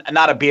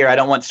 not a beer. I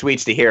don't want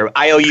Sweets to hear.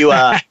 I owe you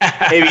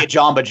maybe a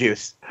Jamba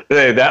Juice.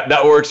 Hey,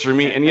 that works for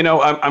me. And,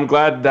 I'm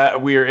glad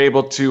that we are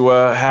able to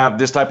have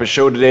this type of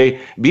show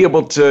today, be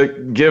able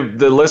to give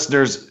the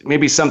listeners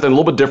maybe something a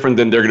little bit different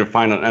than they're going to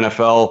find on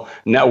NFL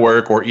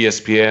Network or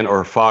ESPN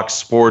or Fox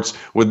Sports.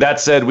 With that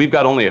said, we've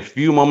got only a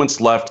few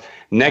moments left.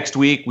 Next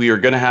week, we are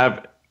going to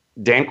have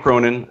Dan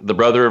Cronin, the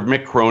brother of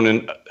Mick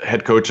Cronin,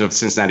 head coach of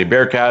Cincinnati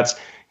Bearcats.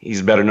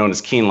 He's better known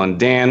as Keeneland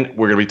Dan.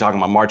 We're going to be talking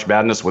about March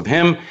Madness with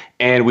him.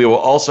 And we will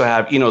also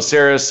have Eno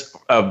Saris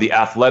of The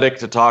Athletic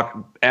to talk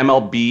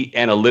MLB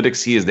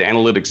analytics. He is the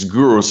analytics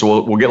guru,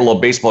 so we'll get a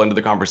little baseball into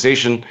the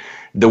conversation.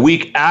 The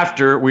week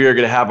after, we are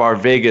going to have our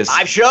Vegas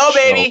live show,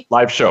 baby.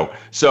 Live show.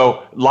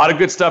 So a lot of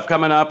good stuff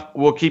coming up.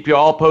 We'll keep you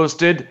all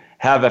posted.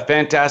 Have a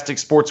fantastic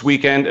sports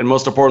weekend. And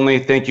most importantly,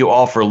 thank you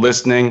all for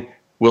listening.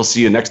 We'll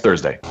see you next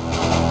Thursday.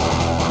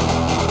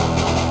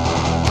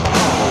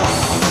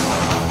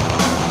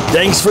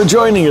 Thanks for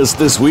joining us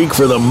this week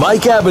for the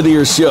Mike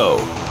Abadir Show.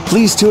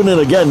 Please tune in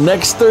again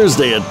next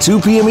Thursday at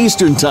 2 p.m.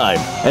 Eastern Time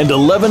and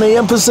 11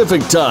 a.m.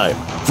 Pacific Time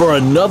for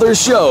another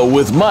show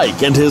with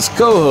Mike and his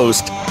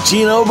co-host,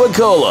 Gino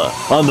Bacola,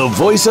 on the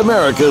Voice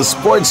America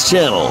Sports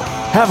Channel.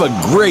 Have a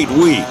great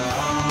week.